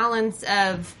that balance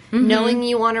of knowing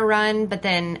you want to run, but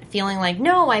then feeling like,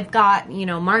 no, I've got, you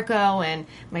know, Marco and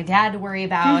my dad to worry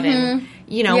about. And,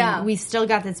 you know, we still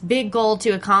got this big goal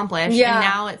to accomplish. Yeah. And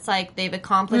now it's like they've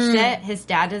accomplished it. His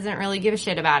dad doesn't really give a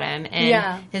shit about him.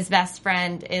 And his best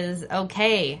friend is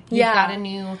okay. He's got a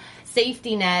new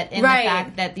safety net in the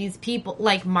fact that these people,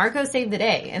 like Marco saved the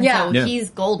day. And so he's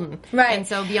golden. Right. And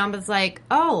so Biamba's like,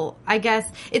 oh, I guess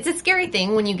it's a scary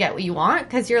thing when you get what you want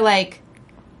because you're like,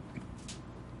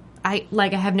 I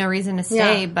have no reason to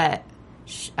stay, but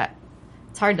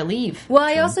it's hard to leave. Well,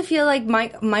 I also feel like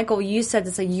Michael, you said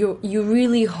this, like you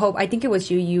really hope. I think it was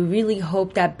you. You really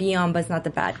hope that Biamba's not the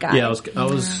bad guy. Yeah, I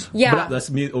was. But that's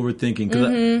me overthinking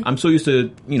because I'm so used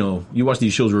to, you know, you watch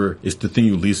these shows where it's the thing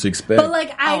you least expect. But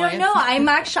like, I don't know.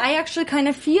 I actually kind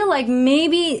of feel like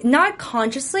maybe not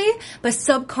consciously, but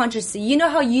subconsciously. You know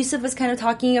how Yusuf was kind of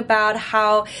talking about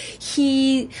how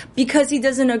because he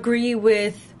doesn't agree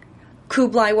with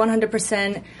Kublai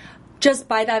 100%, just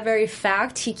by that very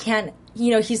fact, he can't,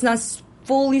 you know, he's not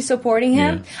fully supporting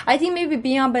him. Yeah. I think maybe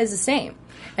Biamba is the same.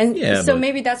 And so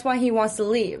maybe that's why he wants to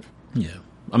leave. Yeah.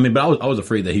 I mean, but I was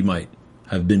afraid that he might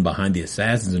have been behind the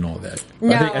assassins and all that.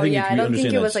 No, I don't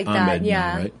think it was like Ahmed that. Yeah.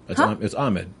 Now, right? It's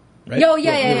Ahmed, right? Yo,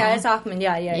 yeah. It's Ahmed.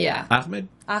 Yeah. Ahmed?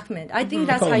 Ahmed. I think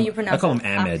that's how you pronounce it. I call him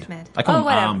Ahmed. I call him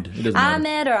Ahmed. It doesn't matter.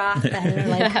 Ahmed or Ahmed.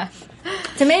 Like,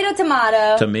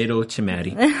 tomato. Tomato,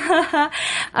 chimati.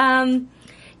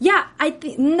 Yeah, I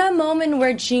think in the moment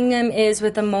where Jingam is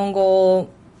with the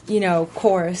Mongol, you know,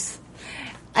 chorus,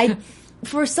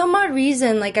 for some odd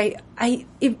reason, like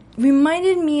it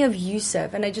reminded me of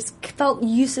Yusuf, and I just felt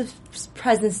Yusuf's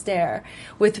presence there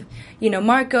with, you know,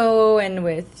 Marco and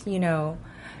with, you know,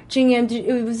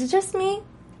 Jingam. Was it just me?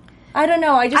 I don't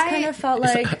know. I just kind of felt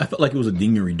like I felt like it was a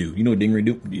dingeridoo. You know,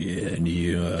 dingeridoo.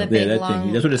 The big, that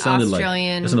thing. That's what it sounded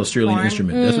Australian like. That's an Australian horn.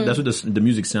 instrument. That's what the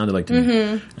music sounded like to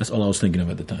me. That's all I was thinking of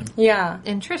at the time. Yeah,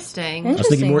 interesting. I was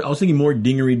thinking more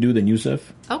dingeridoo than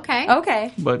Yusuf.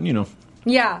 Okay. But you know.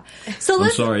 Yeah. So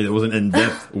I'm sorry, that wasn't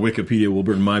in-depth Wikipedia,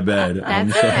 Wilbert. My bad. I'm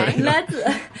sorry.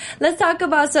 Let's talk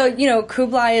about, so, you know,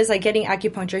 Kublai is like getting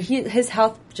acupuncture. His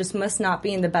health just must not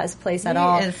be in the best place at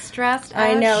all. He is stressed out.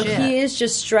 I know. Shit. He is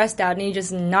just stressed out and he's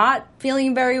just not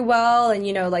feeling very well. And,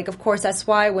 you know, like, of course, that's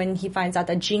why when he finds out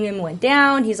that Jingam went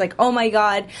down, he's like, oh my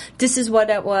God, this is what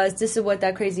that was. This is what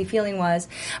that crazy feeling was.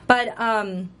 But,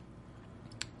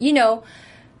 you know,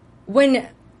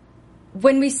 when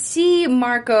we see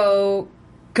Marco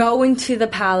go into the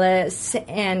palace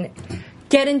and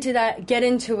get into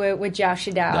it with Zhao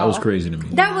Shidao. That was crazy to me.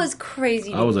 That was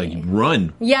crazy. I was like,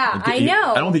 run. Yeah, I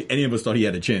know. I don't think any of us thought he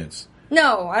had a chance.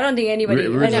 No, I don't think any of us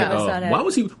thought it. Why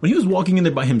was he, when he was walking in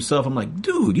there by himself, I'm like,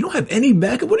 dude, you don't have any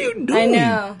backup. What are you doing? I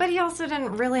know. But he also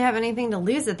didn't really have anything to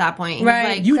lose at that point.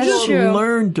 Right. Like, You just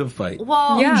learned to fight.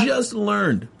 Well, You just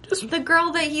learned. The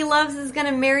girl that he loves is going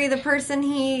to marry the person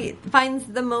he finds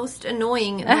the most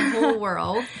annoying in the whole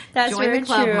world. That's Join very the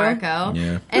club, true. Marco.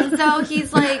 Yeah. And so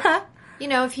he's like, you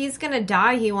know, if he's going to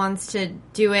die, he wants to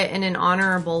do it in an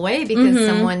honorable way because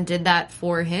someone did that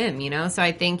for him, you know? So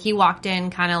I think he walked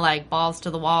in kind of like balls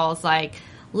to the walls, like,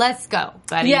 let's go,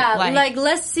 buddy. Yeah, like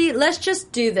let's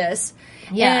just do this.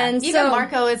 Yeah. And even so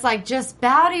Marco is like, just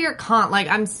bow to your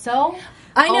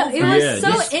I know, it was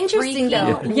so interesting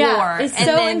though. Yeah, it's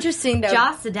so interesting though.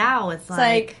 Zhao Shidao is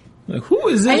like who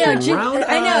is this I know,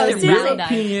 seriously.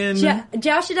 European?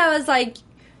 Zhao Shidao is like,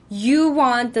 you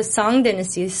want the Song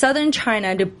dynasty, southern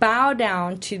China, to bow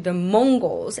down to the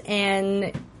Mongols,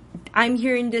 and I'm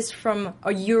hearing this from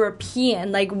a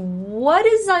European. Like, what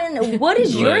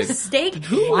is your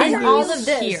stake in all of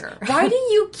this? Here? Why do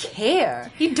you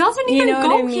care? He doesn't even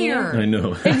go here. I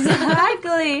know.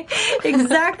 Exactly.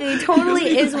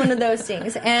 Totally is one of those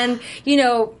things. And, you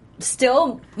know,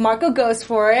 still, Marco goes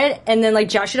for it, and then, like,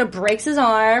 Joshua breaks his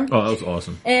arm. Oh, that was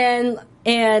awesome.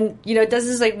 And you know, does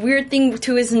this like weird thing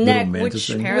to his neck,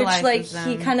 which like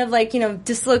he kind of like, you know,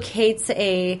 dislocates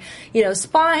a, you know,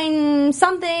 spine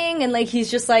something, and like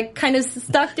he's just like kind of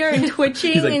stuck there and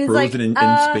twitching. He's like and frozen in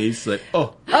space, like,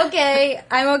 oh, okay,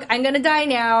 I'm gonna die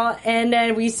now. And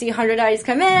then we see 100 Eyes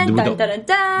come in, with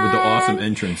the awesome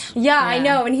entrance. Yeah, I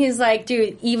know. And he's like,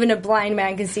 dude, even a blind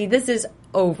man can see this is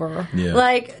over. Yeah.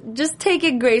 Like, just take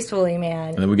it gracefully,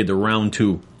 man. And then we get to round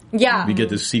 2. Yeah. We get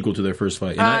this sequel to their first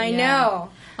fight. And I know.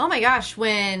 Oh my gosh,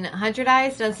 when Hundred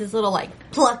Eyes does his little like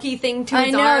plucky thing to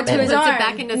his arm and puts it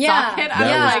back into socket.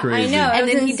 I was crazy. I know. And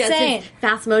then insane. he does his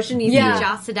fast motion. You see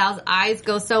Joss Sadow's eyes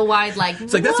go so wide, like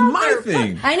it's like that's my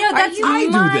thing. I know that's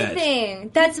my thing.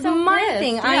 That's so my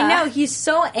thing. Yeah. I know. He's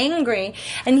so angry,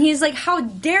 and he's like, "How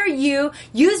dare you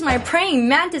use my praying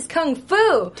mantis kung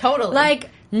fu?" Totally. Like.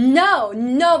 No,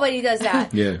 nobody does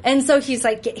that. Yeah. And so he's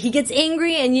like, he gets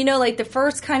angry, and like the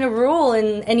first kind of rule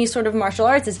in any sort of martial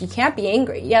arts is you can't be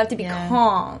angry. You have to be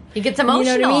calm. He gets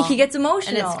emotional. You know what I mean? He gets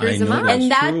emotional. And it screws him up. And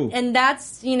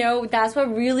that's that's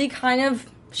what really kind of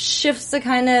shifts the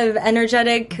kind of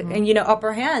energetic and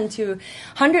upper hand to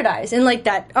Hundred Eyes, and like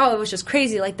that. Oh, it was just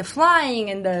crazy, like the flying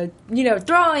and the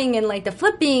throwing and like the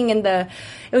flipping and it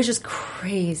was just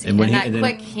crazy. And that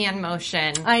quick hand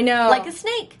motion, I know, like a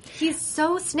snake. He's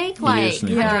so snake-like.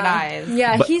 Hundred Eyes.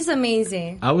 Yeah, he's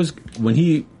amazing. I was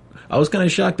kind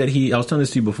of shocked that I was telling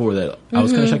this to you before that I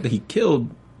was kind of shocked that he killed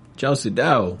Zhao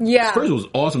Sidao. Yeah. First, it was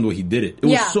awesome the way he did it. It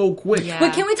was so quick. Yeah.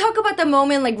 But can we talk about the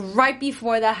moment, like, right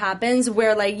before that happens,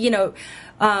 where, like,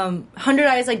 Hundred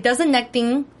Eyes, like, does a neck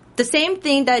thing, the same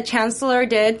thing that Chancellor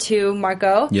did to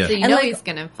Marco. Yeah. So he's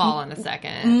gonna fall in a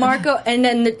second. Marco, and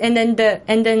then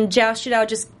Zhao Sidao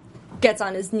just gets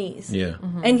on his knees. Yeah.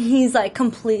 And he's, like,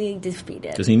 completely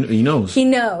defeated. Because he knows. He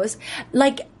knows.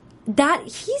 Like, that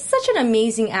he's such an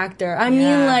amazing actor. I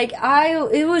mean, like,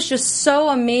 it was just so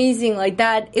amazing, like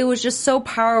that. It was just so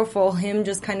powerful. Him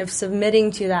just kind of submitting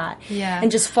to that,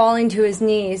 and just falling to his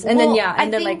knees, and then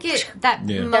that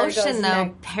motion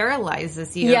though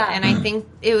paralyzes you. And I think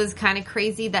it was kind of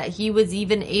crazy that he was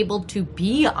even able to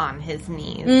be on his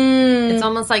knees. It's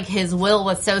almost like his will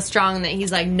was so strong that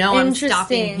he's like, no, I'm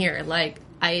stopping here. Like,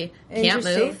 I can't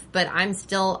move, but I'm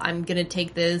gonna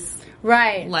take this.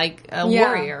 Right. Like a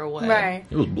warrior would. Right.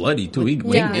 It was bloody, too.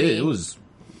 It was...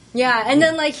 Yeah, and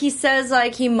then, like, he says,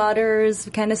 like, he mutters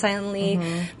kind of silently,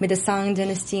 "May the Song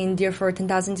dynasty endure for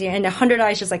 10,000 years," and the Hundred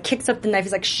Eyes just, like, kicks up the knife.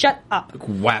 He's like, "Shut up."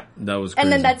 Whap. That was crazy.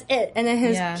 And then that's it. And then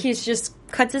he's just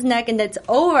cuts his neck, and that's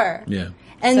over. Yeah.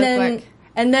 And so then, quick.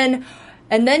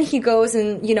 and then he goes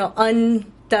and,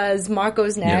 undoes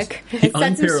Marco's neck. Yes. He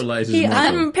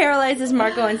unparalyzes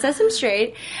Marco and sets him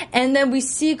straight. And then we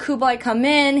see Kublai come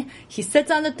in. He sits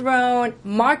on the throne.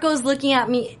 Marco's looking at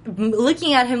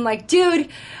him like, dude,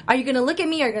 are you going to look at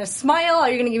me? Are you going to smile? Are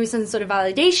you going to give me some sort of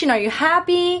validation? Are you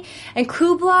happy? And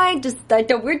Kublai, just like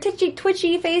the weird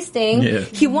twitchy face thing,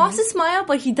 he wants to smile,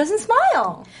 but he doesn't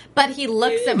smile. But he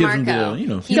looks at Marco.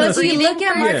 Does he look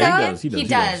at Marco? Yeah, he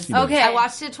does. Okay. I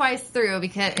watched it twice through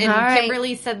because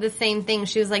Kimberly said the same thing.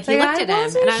 She was like, he looked at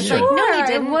him. And I was like, no, he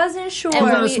didn't. I wasn't sure. He's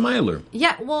not a smiler.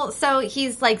 Yeah, well, so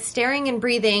he's like staring and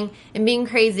breathing and being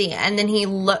crazy, and then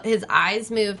his eyes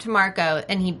move to Marco,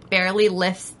 and he barely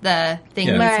lifts the thing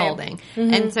he's holding.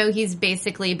 And so he's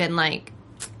basically been like,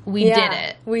 we did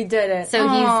it. We did it. So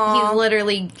he's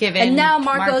literally given and now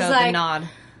Marco like, the nod.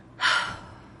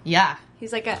 Yeah.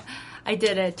 He's like, I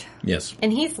did it. Yes.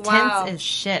 And he's tense as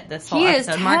shit this whole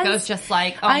episode. Marco's just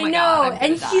like, oh my God,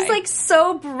 and he's like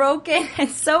so broken and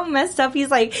so messed up.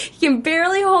 He's like, he can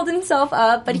barely hold himself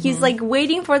up, but he's like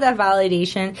waiting for that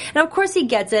validation. And of course he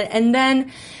gets it. And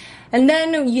then,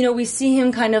 we see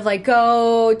him kind of like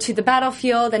go to the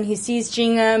battlefield, and he sees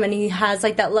Jingham, and he has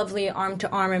like that lovely arm to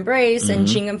arm embrace, and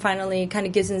Jingham finally kind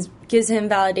of gives him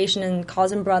validation and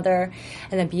calls him brother.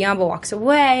 And then Biyombo walks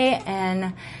away,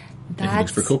 and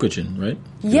that's for Kokochin, right?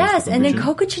 Yes, and then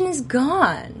Kokochin is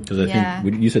gone. Because I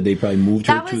think you said they probably moved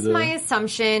her to the... That was my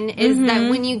assumption, is that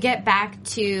when you get back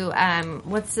to,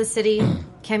 what's the city?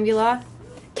 Kambulak?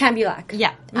 Kambulak.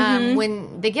 Yeah.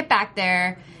 When they get back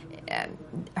there,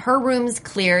 her room's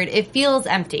cleared. It feels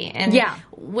empty. And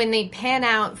when they pan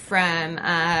out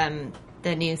from...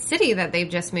 the new city that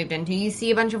they've just moved into, you see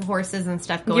a bunch of horses and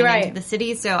stuff going into the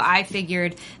city. So I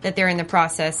figured that they're in the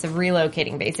process of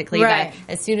relocating, basically. That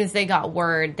as soon as they got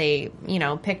word, they,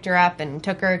 picked her up and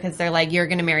took her because they're like, you're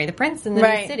going to marry the prince in the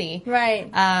new city. Right.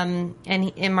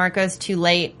 And Marco's too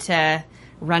late to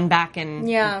run back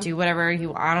and do whatever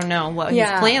I don't know what his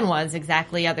plan was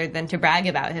exactly, other than to brag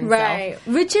about himself. Right.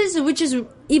 Which is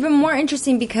even more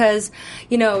interesting because,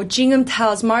 Jingham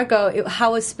tells Marco,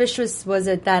 how auspicious was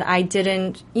it that I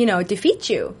didn't, defeat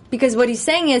you? Because what he's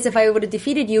saying is, if I would have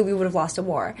defeated you, we would have lost a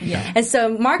war. Yeah. And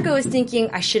so Marco is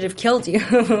thinking, I should have killed you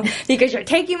because you're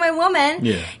taking my woman.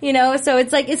 Yeah. So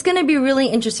it's like, it's going to be really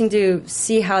interesting to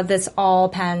see how this all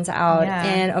pans out. Yeah.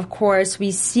 And of course,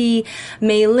 we see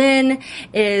Mei Lin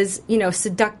is,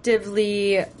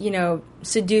 seductively,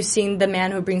 seducing the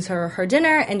man who brings her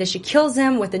dinner, and then she kills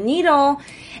him with a needle.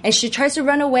 and she tries to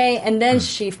run away, and then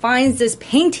she finds this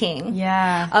painting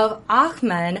of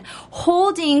Ahmed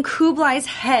holding Kublai's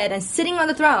head and sitting on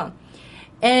the throne.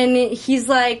 And he's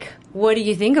like, what do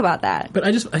you think about that? But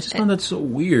I just found that so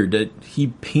weird that he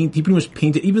pretty much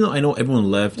painted, even though I know everyone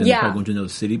left and they're probably going to another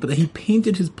city, but that he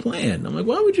painted his plan. I'm like,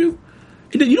 why would you?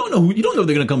 You don't know if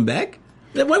they're going to come back.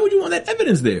 Then why would you want that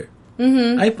evidence there?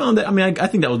 Mm-hmm. I found that. I mean, I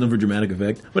think that was done for dramatic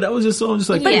effect, but that was just so. I'm just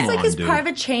like, but it's like his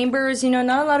private chambers. Not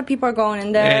a lot of people are going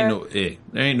in there. There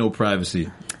ain't no privacy.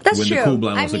 That's when true. the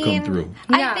Kublai wants to come through.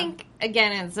 I think,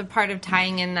 again, it's a part of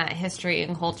tying in that history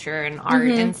and culture and art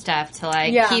and stuff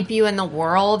to keep you in the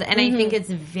world. And I think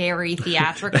it's very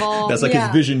theatrical. That's like his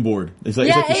vision board. It's like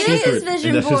it is his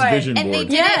vision board. And they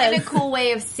did it in a cool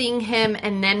way of seeing him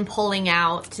and then pulling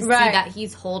out to see that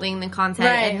he's holding the content.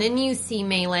 And then you see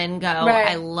Meilin go,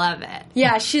 I love it.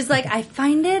 Yeah, she's like, I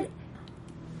find it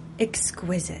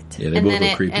exquisite. Yeah, they both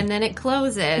look creepy. And then it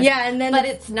closes. Yeah, and then but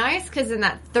it's nice because in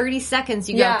that 30 seconds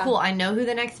you go, cool, I know who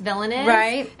the next villain is.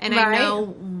 Right. And I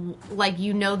know,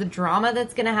 the drama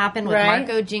that's going to happen with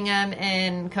Marco, Jingham,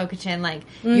 and Kokachin. Like,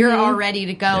 you're all ready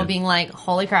to go being like,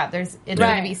 holy crap, it's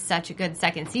going to be such a good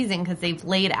second season because they've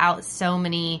laid out so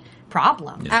many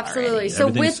problems. Yeah. Absolutely. Already. So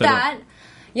with that,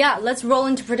 let's roll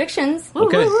into predictions.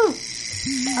 Okay.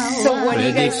 So what do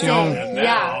you guys think?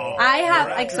 Yeah, I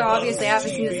have, so obviously I haven't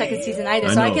seen the second season either,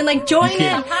 so I can join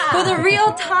in for the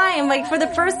real time, for the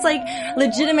first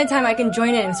legitimate time I can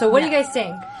join in. So what do you guys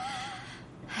think?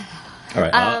 All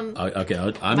right,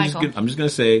 I'm just gonna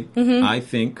say I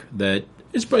think that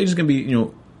it's probably just gonna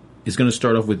be it's gonna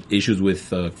start off with issues with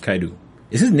Kaido.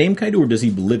 Is his name Kaido or does he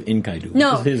live in Kaido?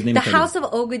 No, his name the Kaido? House of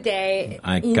Kaido.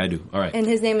 Kaido, all right. And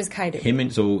his name is Kaido.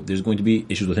 So there's going to be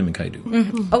issues with him and Kaido.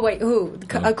 Mm-hmm. Oh wait, who?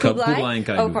 Kublai? Kublai and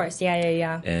Kaido. Oh, of course,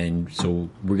 yeah. And so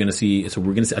we're gonna see. I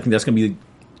think that's gonna be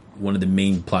one of the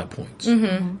main plot points.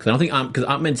 Because I don't think because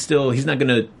Ahmed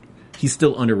he's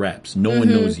still under wraps. No one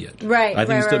knows yet. Right. I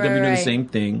think he's still going to be doing the same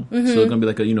thing. Still going to be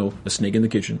like a snake in the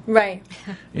kitchen. Right.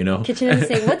 Kitchen in the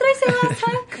snake. What did I say last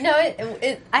time? No,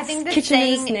 I think the kitchen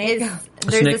saying is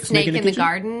there's a snake in the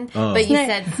garden, but you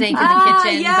said snake in the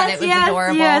kitchen, yes, but it was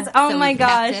adorable. Yes. Oh so my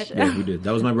gosh. Yeah, we did.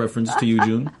 That was my reference to you,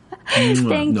 June. Thank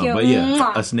you.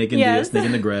 But a snake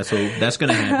in the grass. So that's going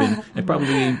to happen, and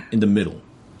probably in the middle.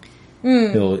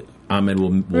 Ahmed will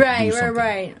do something.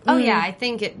 Right. Oh yeah, I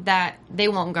think that they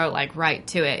won't go right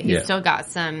to it. He's still got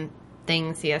some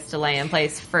things he has to lay in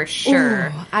place for sure.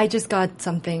 Ooh, I just got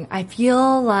something. I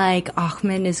feel like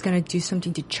Ahmed is going to do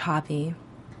something to Chabi.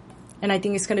 And I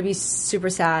think it's going to be super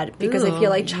sad because I feel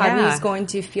like Chabi is going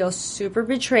to feel super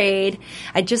betrayed.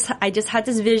 I just had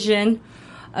this vision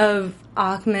of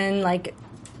Ahmed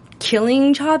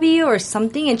killing Chabi or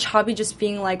something, and Chabi just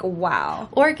being like, wow.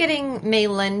 Or getting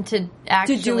Meilin to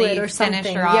actually do it or finish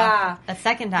something. her off a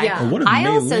second time. Yeah. I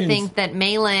also think that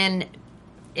Meilin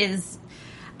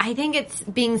I think it's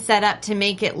being set up to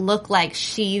make it look like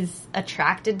she's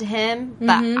attracted to him,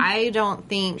 but I don't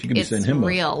think it's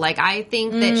real. I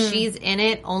think that she's in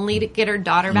it only to get her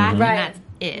daughter back, and that's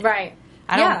it. Right.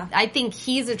 I think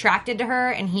he's attracted to her,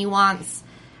 and he wants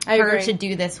her to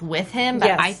do this with him,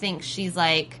 but I think she's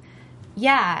like,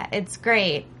 yeah, it's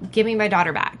great. Give me my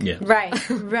daughter back. Yeah.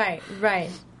 Right.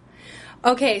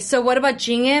 Okay, so what about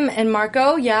Jingham and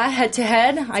Marco? Yeah, head to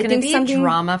head. I think something a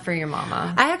drama for your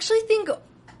mama. I actually think.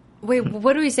 Wait,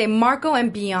 what do we say? Marco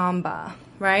and Biamba,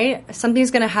 right?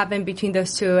 Something's going to happen between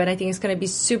those two, and I think it's going to be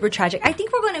super tragic. I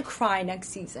think we're going to cry next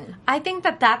season. I think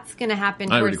that's going to happen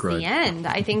towards the end.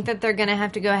 I think that they're going to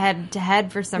have to go head to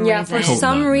head for some reason. Yeah, for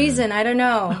some reason. I don't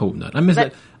know. I hope not. I miss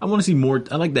that. I want to see more.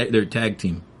 I like their tag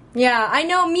team. Yeah, I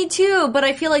know, me too, but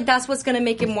I feel like that's what's going to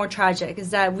make it more tragic, is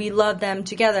that we love them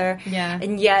together,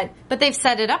 and yet... But they've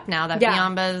set it up now that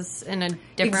Biamba's in a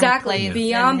different place.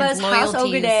 Biamba's House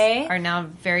Ogade are now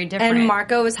very different. And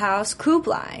Marco's House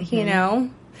Kublai, you know?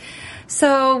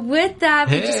 So with that,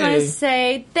 we just want to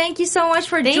say thank you so much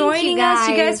for joining us,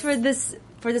 you guys, for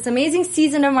this amazing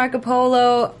season of Marco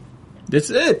Polo. That's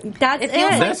it. It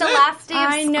feels like the last day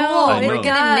of school. We're going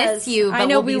to miss you, but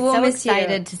we'll be so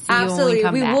excited to see you when we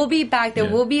come back. We will be back. There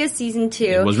will be a season 2.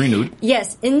 It was renewed.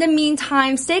 Yes. In the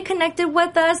meantime, stay connected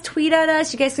with us. Tweet at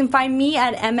us. You guys can find me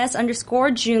at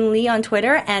ms_June Lee on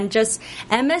Twitter and just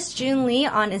MS June Lee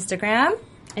on Instagram.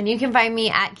 And you can find me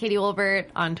at Katie Wolbert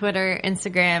on Twitter,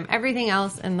 Instagram, everything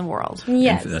else in the world.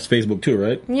 Yes. And that's Facebook too,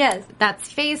 right? Yes.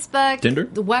 That's Facebook. Tinder?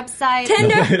 The website.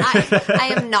 Tinder?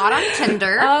 I am not on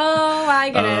Tinder. Oh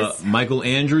my goodness. Michael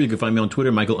Andrew. You can find me on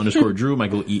Twitter, Michael_Drew,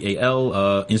 Michael EAL.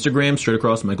 Instagram, straight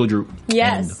across, Michael Drew.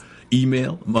 Yes. And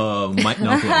email, Mike.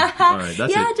 No, all right,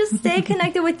 that's it. Just stay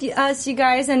connected with us, you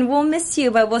guys, and we'll miss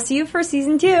you, but we'll see you for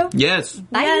season 2. Yes.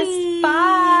 Bye. Yes.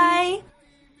 Bye.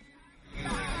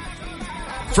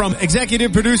 From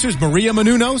executive producers Maria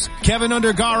Menounos, Kevin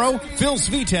Undergaro, Phil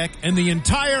Svitek, and the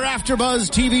entire AfterBuzz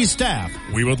TV staff,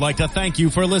 we would like to thank you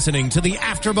for listening to the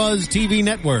AfterBuzz TV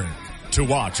network. To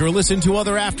watch or listen to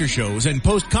other after shows and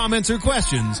post comments or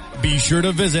questions, be sure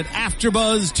to visit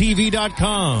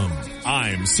AfterBuzzTV.com.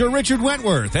 I'm Sir Richard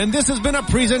Wentworth, and this has been a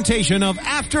presentation of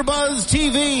AfterBuzz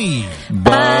TV.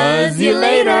 Buzz you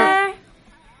later.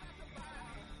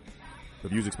 The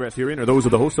views expressed herein are those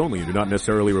of the host only and do not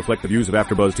necessarily reflect the views of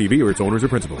AfterBuzz TV or its owners or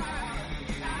principals.